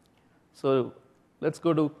 So let's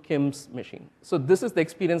go to Kim's machine. So this is the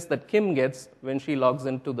experience that Kim gets when she logs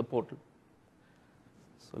into the portal.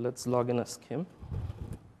 So let's log in as Kim.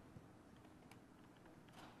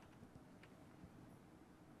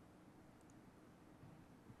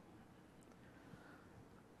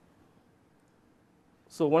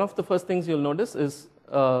 So one of the first things you'll notice is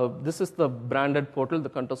this is the branded portal, the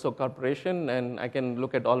Contoso Corporation, and I can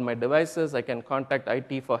look at all my devices. I can contact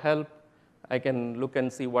IT for help. I can look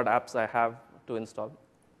and see what apps I have to install.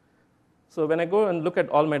 So when I go and look at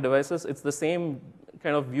all my devices, it's the same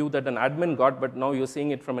kind of view that an admin got, but now you're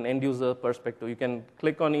seeing it from an end user perspective. You can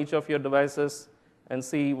click on each of your devices and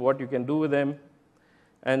see what you can do with them.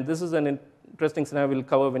 And this is an interesting scenario we'll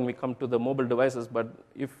cover when we come to the mobile devices, but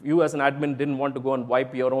if you as an admin didn't want to go and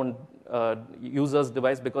wipe your own user's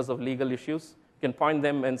device because of legal issues, you can point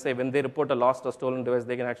them and say when they report a lost or stolen device,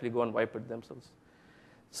 they can actually go and wipe it themselves.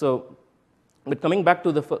 So, but coming back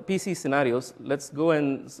to the PC scenarios, let's go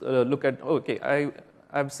and look at, okay,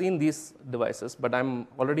 I've seen these devices, but I'm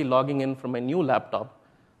already logging in from a new laptop.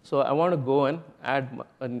 So I want to go and add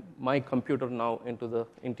my computer now into the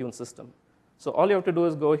Intune system. So all you have to do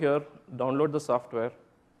is go here, download the software,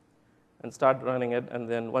 and start running it. And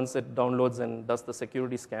then once it downloads and does the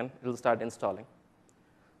security scan, it'll start installing.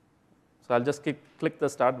 So I'll just click the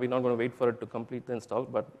start. We're not going to wait for it to complete the install,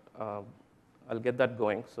 but I'll get that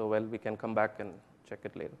going so we can come back and check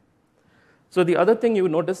it later. So the other thing you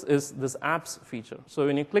notice is this apps feature. So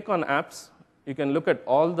when you click on apps, you can look at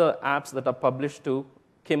all the apps that are published to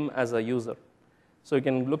Kim as a user. So you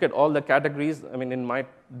can look at all the categories. I mean, in my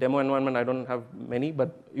demo environment, I don't have many,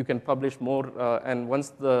 but you can publish more. And once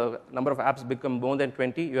the number of apps become more than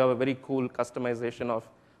 20, you have a very cool customization of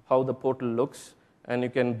how the portal looks. And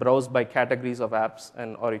you can browse by categories of apps,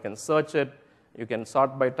 or you can search it. You can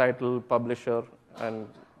sort by title, publisher, and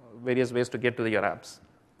various ways to get to your apps.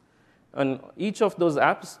 And each of those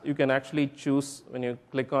apps, you can actually choose when you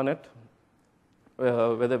click on it,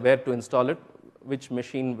 where to install it, which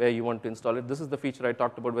machine where you want to install it. This is the feature I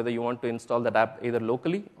talked about, whether you want to install that app either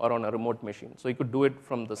locally or on a remote machine. So you could do it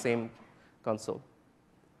from the same console.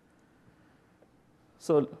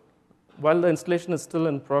 So while the installation is still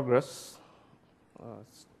in progress,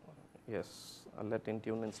 yes, I'll let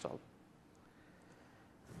Intune install.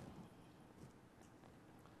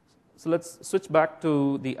 So let's switch back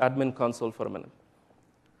to the admin console for a minute.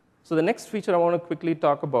 So the next feature I want to quickly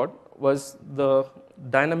talk about was the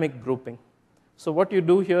dynamic grouping. So what you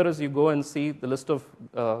do here is you go and see the list of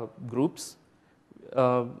groups.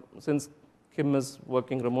 Since Kim is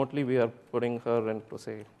working remotely, we are putting her into,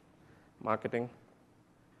 say, marketing.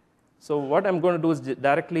 So what I'm going to do is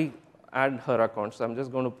directly add her account. So I'm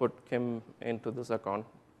just going to put Kim into this account.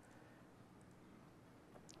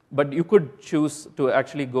 But you could choose to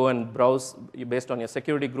actually go and browse based on your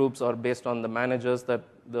security groups or based on the managers that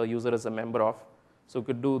the user is a member of. So you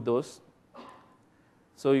could do those.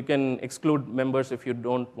 So you can exclude members if you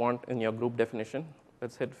don't want in your group definition.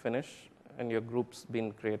 Let's hit finish, and your group's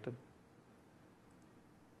been created.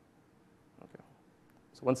 Okay.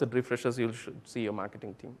 So once it refreshes, you should see your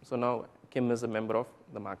marketing team. So now Kim is a member of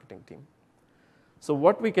the marketing team. So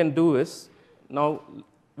what we can do is, now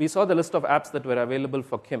we saw the list of apps that were available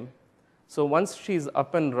for Kim. So once she's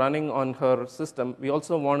up and running on her system, we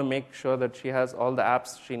also want to make sure that she has all the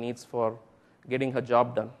apps she needs for getting her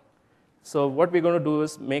job done. So what we're going to do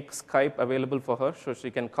is make Skype available for her so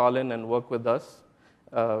she can call in and work with us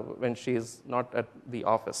when she's not at the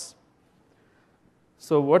office.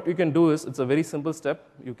 So what you can do is, it's a very simple step.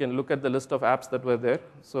 You can look at the list of apps that were there.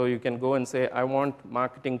 So you can go and say, I want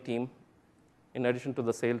marketing team, in addition to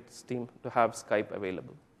the sales team, to have Skype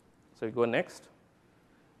available. So you go next.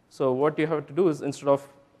 So what you have to do is, instead of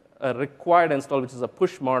a required install, which is a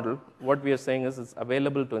push model, what we are saying is it's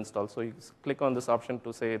available to install. So you click on this option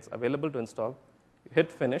to say it's available to install. You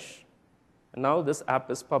hit finish, and now this app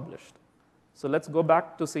is published. So let's go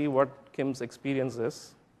back to see what Kim's experience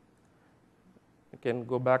is. You can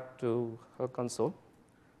go back to her console.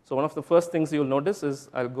 So one of the first things you'll notice is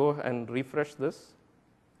I'll go and refresh this.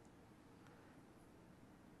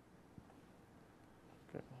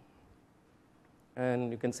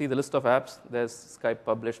 And you can see the list of apps. There's Skype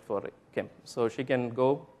published for Kim. So she can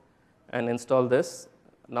go and install this.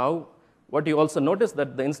 Now, what you also notice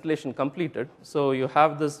that the installation completed. So you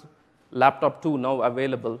have this laptop 2 now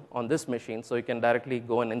available on this machine. So you can directly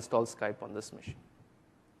go and install Skype on this machine.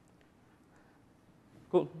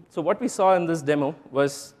 Cool. So what we saw in this demo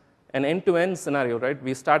was an end-to-end scenario, right?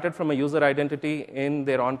 We started from a user identity in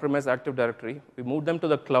their on-premise Active Directory. We moved them to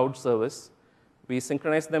the cloud service. We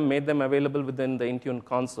synchronized them, made them available within the Intune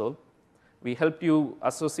console. We helped you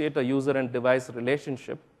associate a user and device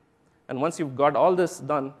relationship. And once you've got all this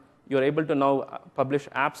done, you're able to now publish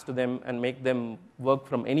apps to them and make them work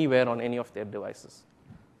from anywhere on any of their devices.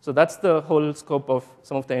 So that's the whole scope of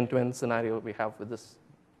some of the end-to-end scenario we have with this.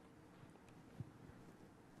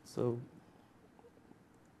 So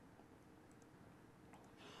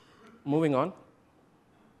moving on.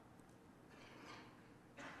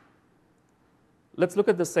 Let's look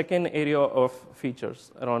at the second area of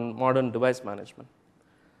features around modern device management.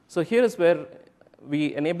 So here is where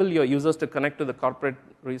we enable your users to connect to the corporate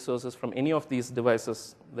resources from any of these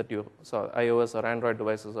devices that you saw, iOS or Android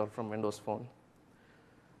devices or from Windows Phone.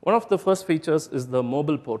 One of the first features is the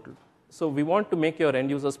mobile portal. So we want to make your end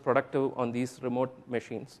users productive on these remote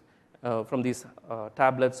machines. from these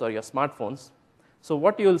tablets or your smartphones. So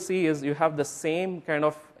what you'll see is you have the same kind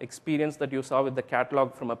of experience that you saw with the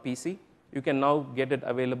catalog from a PC. You can now get it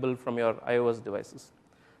available from your iOS devices.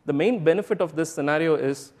 The main benefit of this scenario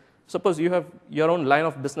is, suppose you have your own line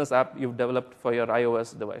of business app you've developed for your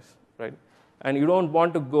iOS device, right? And you don't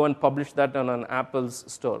want to go and publish that on an Apple's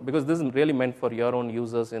store, because this is really meant for your own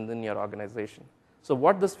users in your organization. So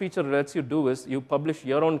what this feature lets you do is you publish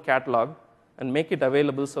your own catalog and make it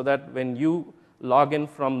available so that when you log in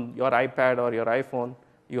from your iPad or your iPhone,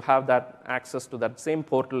 you have that access to that same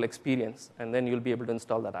portal experience, and then you'll be able to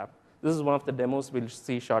install that app. This is one of the demos we'll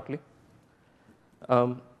see shortly.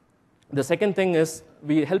 The second thing is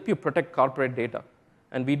we help you protect corporate data.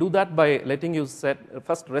 And we do that by letting you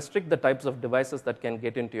first restrict the types of devices that can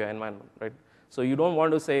get into your environment, right? So you don't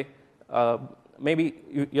want to say, maybe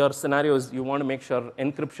your scenario is you want to make sure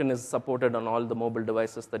encryption is supported on all the mobile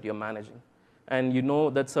devices that you're managing. And you know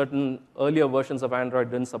that certain earlier versions of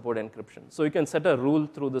Android didn't support encryption. So you can set a rule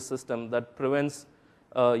through the system that prevents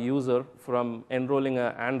a user from enrolling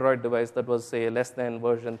an Android device that was, say, less than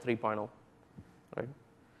version 3.0, right?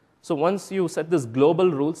 So once you set these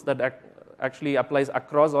global rules that actually applies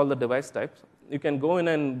across all the device types, you can go in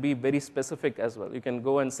and be very specific as well. You can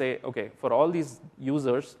go and say, okay, for all these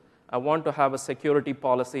users, I want to have a security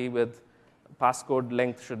policy with passcode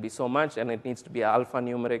length should be so much, and it needs to be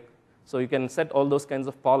alphanumeric. So you can set all those kinds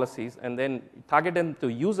of policies and then target them to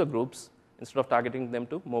user groups instead of targeting them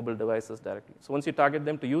to mobile devices directly. So once you target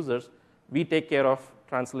them to users, we take care of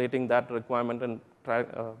translating that requirement and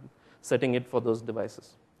setting it for those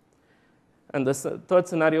devices. And the third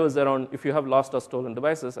scenario is around if you have lost or stolen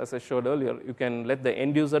devices, as I showed earlier, you can let the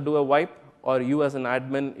end user do a wipe, or you as an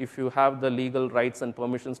admin, if you have the legal rights and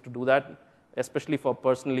permissions to do that, especially for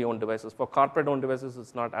personally owned devices. For corporate owned devices,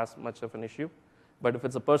 it's not as much of an issue. But if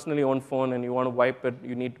it's a personally owned phone and you want to wipe it,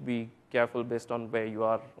 you need to be careful based on where you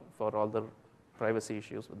are for all the privacy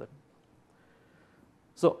issues with it.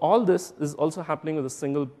 So all this is also happening with a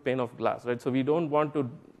single pane of glass, right? So we don't want to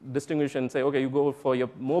distinguish and say, okay, you go for your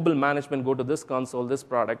mobile management, go to this console, this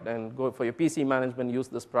product, and go for your PC management, use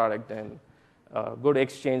this product, and go to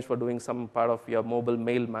Exchange for doing some part of your mobile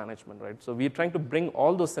mail management, right? So we're trying to bring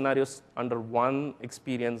all those scenarios under one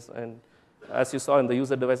experience, and as you saw in the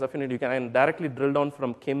user device affinity, you can directly drill down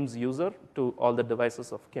from Kim's user to all the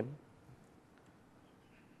devices of Kim.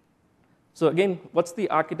 So again, what's the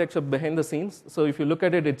architecture behind the scenes? So if you look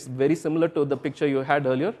at it, it's very similar to the picture you had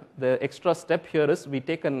earlier. The extra step here is we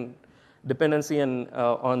take a dependency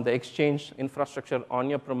on the Exchange infrastructure on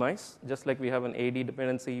your premise, just like we have an AD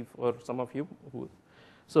dependency for some of you.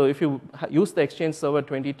 So if you use the Exchange Server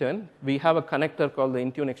 2010, we have a connector called the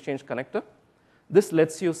Intune Exchange connector. This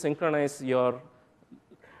lets you synchronize your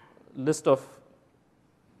list of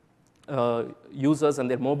users and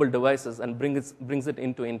their mobile devices and brings it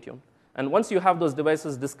into Intune. And once you have those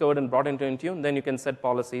devices discovered and brought into Intune, then you can set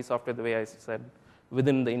policies software the way I said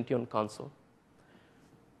within the Intune console.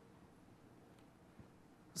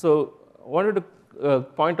 So I wanted to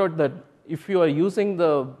point out that if you are using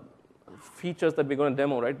the features that we're going to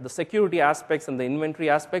demo, right, the security aspects and the inventory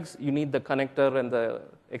aspects, you need the connector and the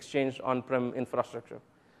Exchange on-prem infrastructure.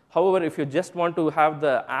 However, if you just want to have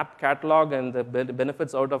the app catalog and the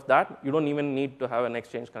benefits out of that, you don't even need to have an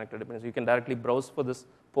Exchange connector dependency. You can directly browse for this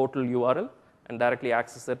portal URL and directly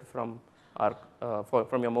access it from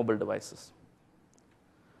your mobile devices.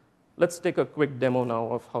 Let's take a quick demo now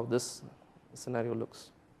of how this scenario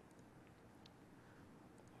looks.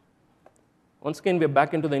 Once again, we're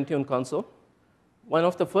back into the Intune console. One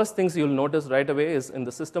of the first things you'll notice right away is in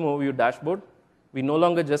the system overview dashboard, we no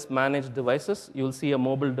longer just manage devices. You'll see a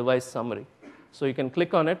mobile device summary. So you can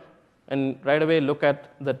click on it and right away look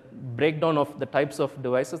at the breakdown of the types of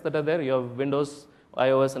devices that are there. You have Windows,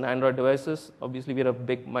 iOS, and Android devices. Obviously, we're a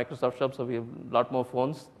big Microsoft shop, so we have a lot more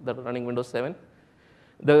phones that are running Windows 7.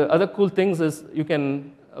 The other cool things is you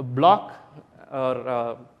can block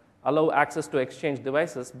or allow access to Exchange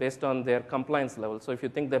devices based on their compliance level. So if you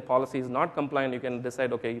think their policy is not compliant, you can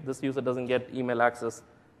decide, okay, this user doesn't get email access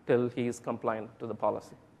till he is compliant to the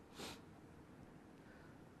policy.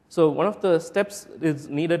 So one of the steps is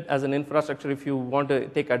needed as an infrastructure if you want to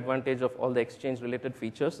take advantage of all the Exchange-related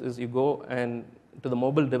features is you go and to the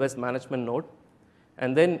mobile device management node,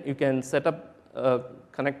 and then you can set up a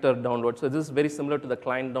connector download. So this is very similar to the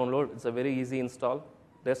client download. It's a very easy install.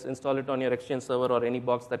 Just install it on your Exchange server or any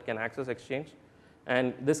box that can access Exchange.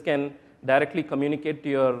 And this can directly communicate to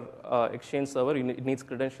your Exchange server. It needs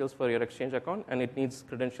credentials for your Exchange account, and it needs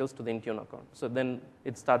credentials to the Intune account. So then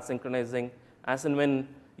it starts synchronizing as and when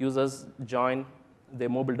users join their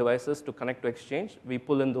mobile devices to connect to Exchange, we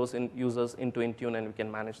pull in those users into Intune, and we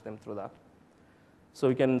can manage them through that. So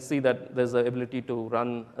you can see that there's the ability to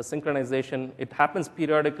run a synchronization. It happens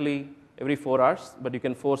periodically every 4 hours, but you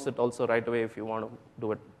can force it also right away if you want to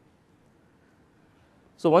do it.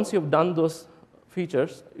 So once you've done those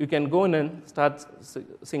features, you can go in and start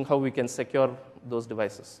seeing how we can secure those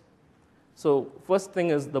devices. So first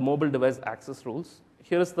thing is the mobile device access rules.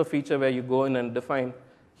 Here is the feature where you go in and define,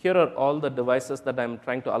 here are all the devices that I'm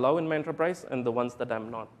trying to allow in my enterprise and the ones that I'm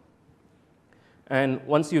not. And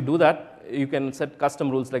once you do that, you can set custom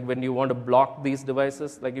rules, like when you want to block these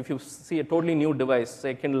devices. Like if you see a totally new device,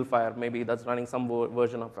 say Kindle Fire, maybe that's running some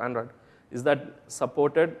version of Android, is that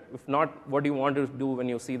supported? If not, what do you want to do when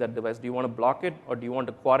you see that device? Do you want to block it, or do you want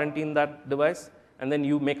to quarantine that device? And then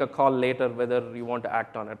you make a call later whether you want to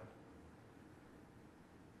act on it.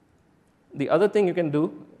 The other thing you can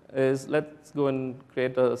do is, let's go and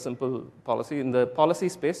create a simple policy. In the policy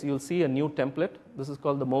space, you'll see a new template. This is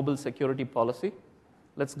called the mobile security policy.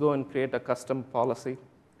 Let's go and create a custom policy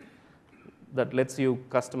that lets you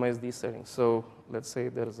customize these settings. So let's say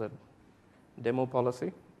there's a demo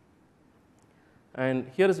policy. And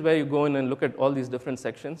here is where you go in and look at all these different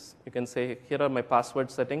sections. You can say, here are my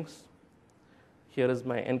password settings. Here is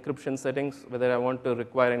my encryption settings, whether I want to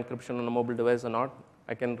require encryption on a mobile device or not.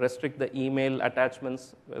 I can restrict the email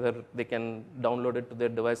attachments, whether they can download it to their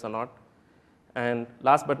device or not. And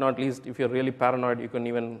last but not least, if you're really paranoid, you can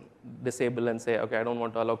even disable and say, okay, I don't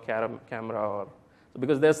want to allow camera. Or so,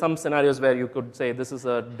 because there's some scenarios where you could say this is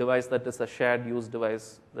a device that is a shared use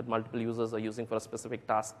device that multiple users are using for a specific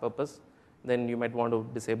task purpose. Then you might want to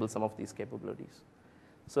disable some of these capabilities.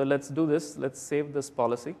 So let's do this. Let's save this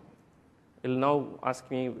policy. It'll now ask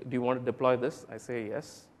me, do you want to deploy this? I say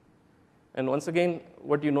yes. And once again,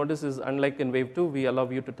 what you notice is, unlike in Wave 2, we allow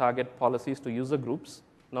you to target policies to user groups.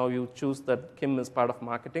 Now you choose that Kim is part of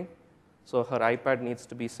marketing, so her iPad needs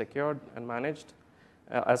to be secured and managed,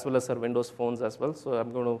 as well as her Windows phones as well. So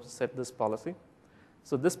I'm going to set this policy.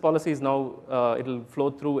 So this policy is now, it'll flow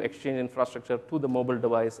through Exchange infrastructure to the mobile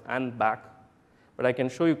device and back. But I can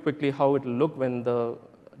show you quickly how it'll look when the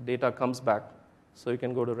data comes back. So you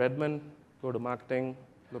can go to Redmond, go to marketing,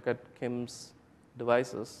 look at Kim's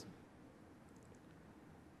devices.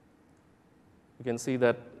 You can see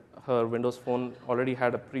that her Windows phone already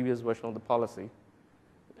had a previous version of the policy.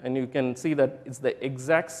 And you can see that it's the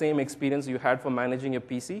exact same experience you had for managing your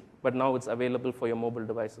PC, but now it's available for your mobile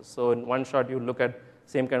devices. So in one shot, you look at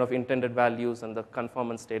same kind of intended values and the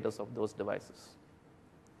conformance status of those devices.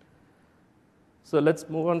 So let's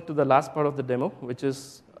move on to the last part of the demo, which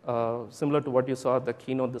is similar to what you saw at the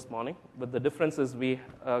keynote this morning. But the difference is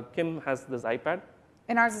Kim has this iPad.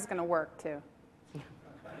 And ours is going to work, too.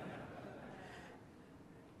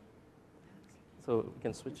 So we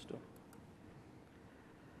can switch to.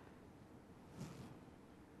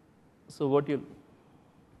 So what you,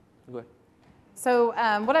 go ahead. So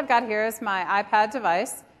what I've got here is my iPad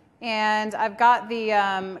device, and I've got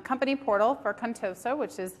the company portal for Contoso,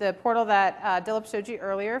 which is the portal that Dilip showed you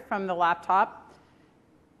earlier from the laptop.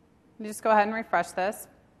 You just go ahead and refresh this.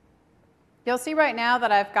 You'll see right now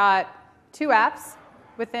that I've got 2 apps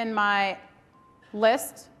within my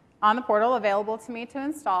list on the portal available to me to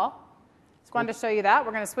install. Just wanted to show you that.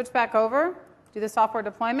 We're going to switch back over, do the software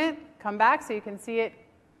deployment, come back so you can see it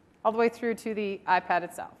all the way through to the iPad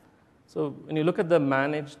itself. So when you look at the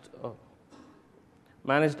managed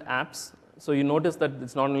apps, so you notice that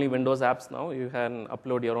it's not only Windows apps now. You can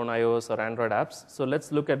upload your own iOS or Android apps. So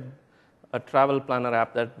let's look at a travel planner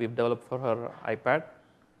app that we've developed for her iPad.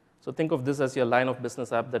 So think of this as your line of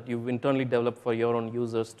business app that you've internally developed for your own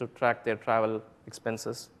users to track their travel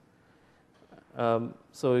expenses.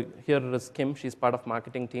 So here is Kim. She's part of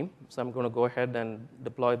marketing team. So I'm going to go ahead and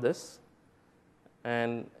deploy this.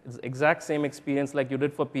 And it's the exact same experience like you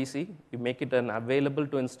did for PC. You make it available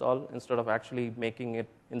to install instead of actually making it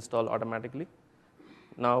install automatically.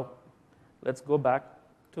 Now, let's go back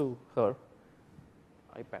to her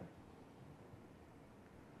iPad.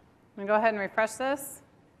 I'm going to go ahead and refresh this.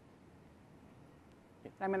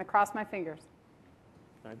 I'm going to cross my fingers.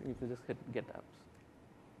 I think you can just hit Get Apps.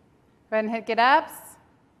 Go ahead and hit Get Apps.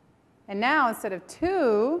 And now, instead of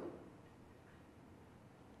 2,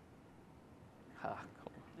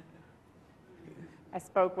 I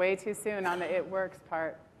spoke way too soon on the it works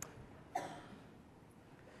part.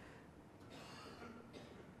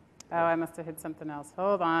 Oh, I must have hit something else.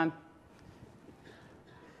 Hold on.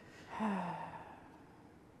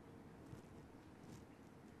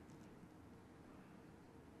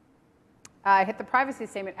 I hit the privacy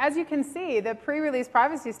statement. As you can see, the pre-release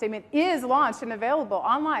privacy statement is launched and available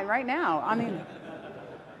online right now. I mean,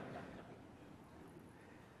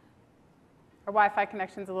 Our Wi-Fi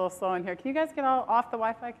connection's a little slow in here. Can you guys get all off the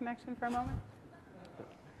Wi-Fi connection for a moment?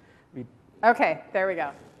 Okay, there we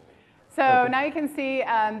go. So now you can see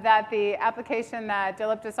that the application that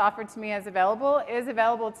Dilip just offered to me is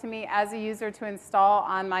available to me as a user to install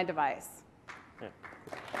on my device. Yeah.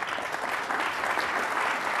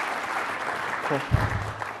 Cool.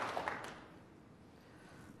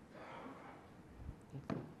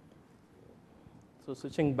 So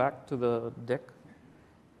switching back to the deck.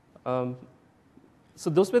 So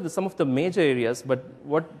those were some of the major areas, but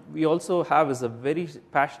what we also have is a very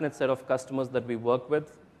passionate set of customers that we work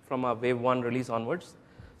with from our Wave 1 release onwards.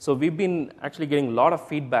 So we've been actually getting a lot of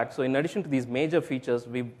feedback. So in addition to these major features,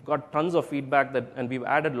 we've got tons of feedback, and we've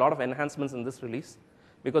added a lot of enhancements in this release.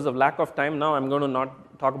 Because of lack of time now, I'm going to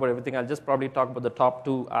not talk about everything. I'll just probably talk about the top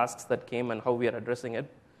 2 asks that came and how we are addressing it.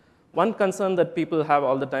 One concern that people have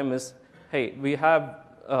all the time is, hey, we have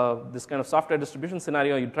this kind of software distribution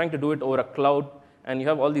scenario. You're trying to do it over a cloud, and you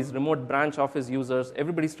have all these remote branch office users.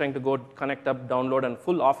 Everybody's trying to go connect up, download a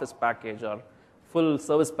full office package or full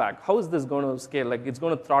service pack. How is this going to scale? Like, it's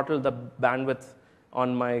going to throttle the bandwidth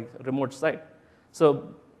on my remote site.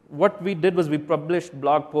 So what we did was we published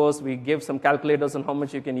blog posts. We gave some calculators on how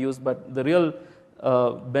much you can use. But the real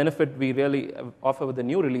benefit we really offer with the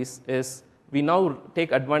new release is we now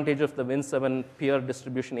take advantage of the Win7 peer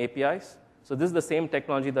distribution APIs. So this is the same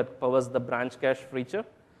technology that powers the branch cache feature.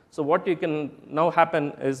 So what you can now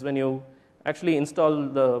happen is when you actually install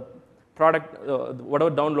the product,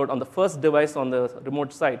 whatever download on the first device on the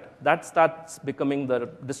remote site, that starts becoming the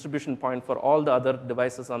distribution point for all the other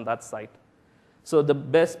devices on that site. So the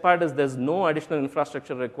best part is there's no additional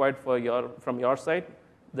infrastructure required from your side.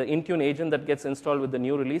 The Intune agent that gets installed with the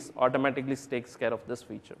new release automatically takes care of this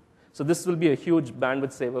feature. So this will be a huge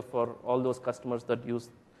bandwidth saver for all those customers that use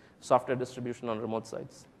software distribution on remote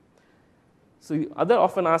sites. So the other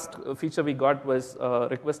often asked feature we got was a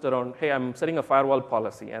request around, hey, I'm setting a firewall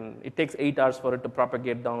policy, and it takes 8 hours for it to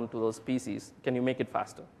propagate down to those PCs. Can you make it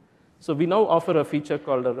faster? So we now offer a feature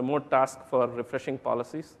called a remote task for refreshing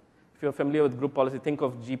policies. If you're familiar with group policy, think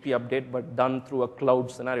of GP update, but done through a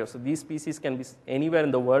cloud scenario. So these PCs can be anywhere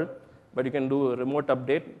in the world, but you can do a remote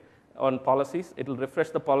update on policies. It will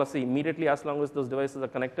refresh the policy immediately as long as those devices are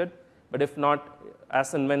connected. But if not,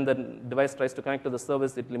 as and when the device tries to connect to the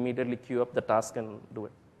service, it will immediately queue up the task and do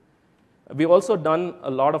it. We've also done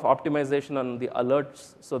a lot of optimization on the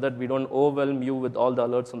alerts so that we don't overwhelm you with all the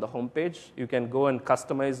alerts on the homepage. You can go and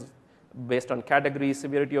customize based on category,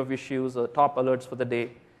 severity of issues, or top alerts for the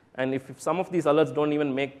day. And if some of these alerts don't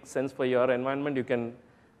even make sense for your environment, you can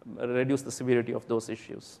reduce the severity of those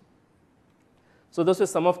issues. So those are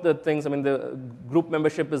some of the things. I mean, the group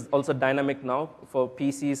membership is also dynamic now for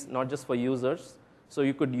PCs, not just for users. So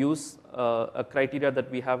you could use a criteria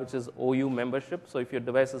that we have, which is OU membership. So if your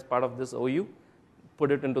device is part of this OU,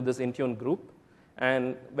 put it into this Intune group.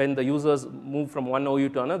 And when the users move from one OU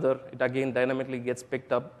to another, it again dynamically gets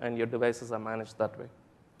picked up, and your devices are managed that way.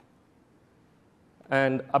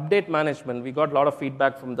 And update management, we got a lot of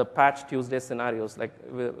feedback from the Patch Tuesday scenarios. Like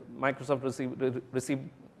Microsoft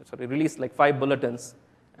released like 5 bulletins,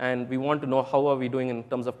 and we want to know how are we doing in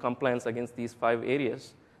terms of compliance against these 5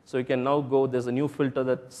 areas. So you can now go, there's a new filter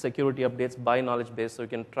that security updates by knowledge base, so you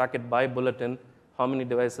can track it by bulletin, how many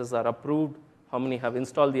devices are approved, how many have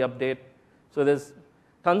installed the update. So there's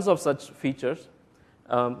tons of such features.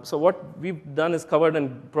 So what we've done is covered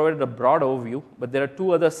and provided a broad overview, but there are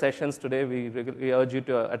 2 other sessions today we urge you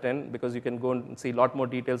to attend, because you can go and see a lot more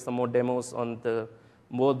details, some more demos on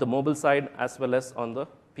both the mobile side as well as on the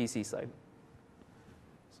PC side.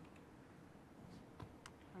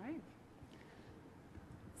 All right.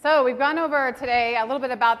 So we've gone over today a little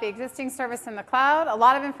bit about the existing service in the cloud, a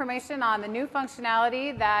lot of information on the new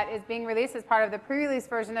functionality that is being released as part of the pre-release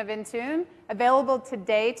version of Intune, available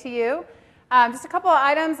today to you. Just a couple of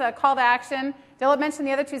items, a call to action. Dilip mentioned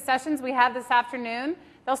the other 2 sessions we had this afternoon.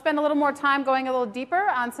 They'll spend a little more time going a little deeper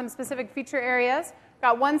on some specific feature areas.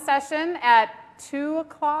 Got one session at 2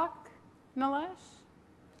 o'clock, Nilesh?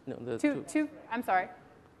 No, I'm sorry.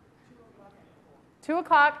 2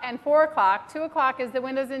 o'clock and 4 o'clock. 2 o'clock is the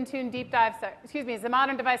Windows Intune deep dive, is the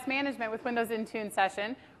modern device management with Windows Intune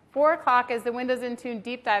session. 4 o'clock is the Windows Intune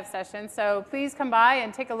deep dive session. So please come by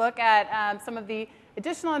and take a look at some of the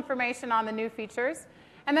additional information on the new features.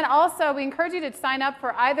 And then also, we encourage you to sign up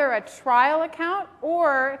for either a trial account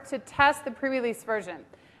or to test the pre-release version.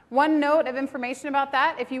 One note of information about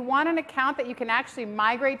that, if you want an account that you can actually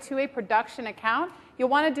migrate to a production account, you'll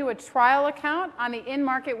want to do a trial account on the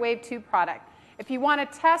in-market Wave 2 product. If you want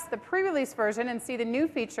to test the pre-release version and see the new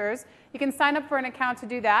features, you can sign up for an account to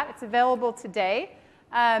do that. It's available today.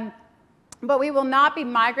 But we will not be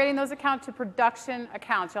migrating those accounts to production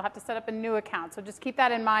accounts. You'll have to set up a new account. So just keep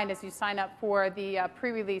that in mind as you sign up for the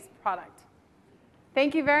pre-release product.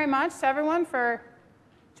 Thank you very much to everyone for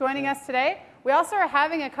joining us today. We also are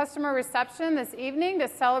having a customer reception this evening to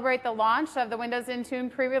celebrate the launch of the Windows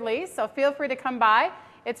Intune pre-release. So feel free to come by.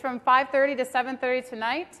 It's from 5:30 to 7:30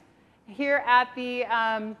 tonight here at the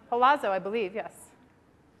Palazzo, I believe. Yes.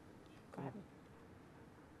 Go ahead.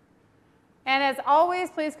 And as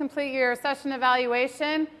always, please complete your session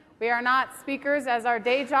evaluation. We are not speakers as our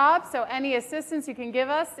day job, so any assistance you can give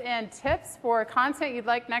us and tips for content you'd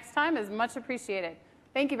like next time is much appreciated.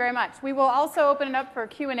 Thank you very much. We will also open it up for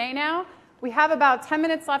Q&A now. We have about 10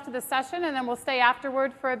 minutes left of the session, and then we'll stay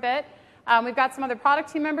afterward for a bit. We've got some other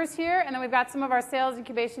product team members here, and then we've got some of our sales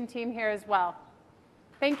incubation team here as well.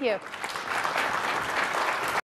 Thank you.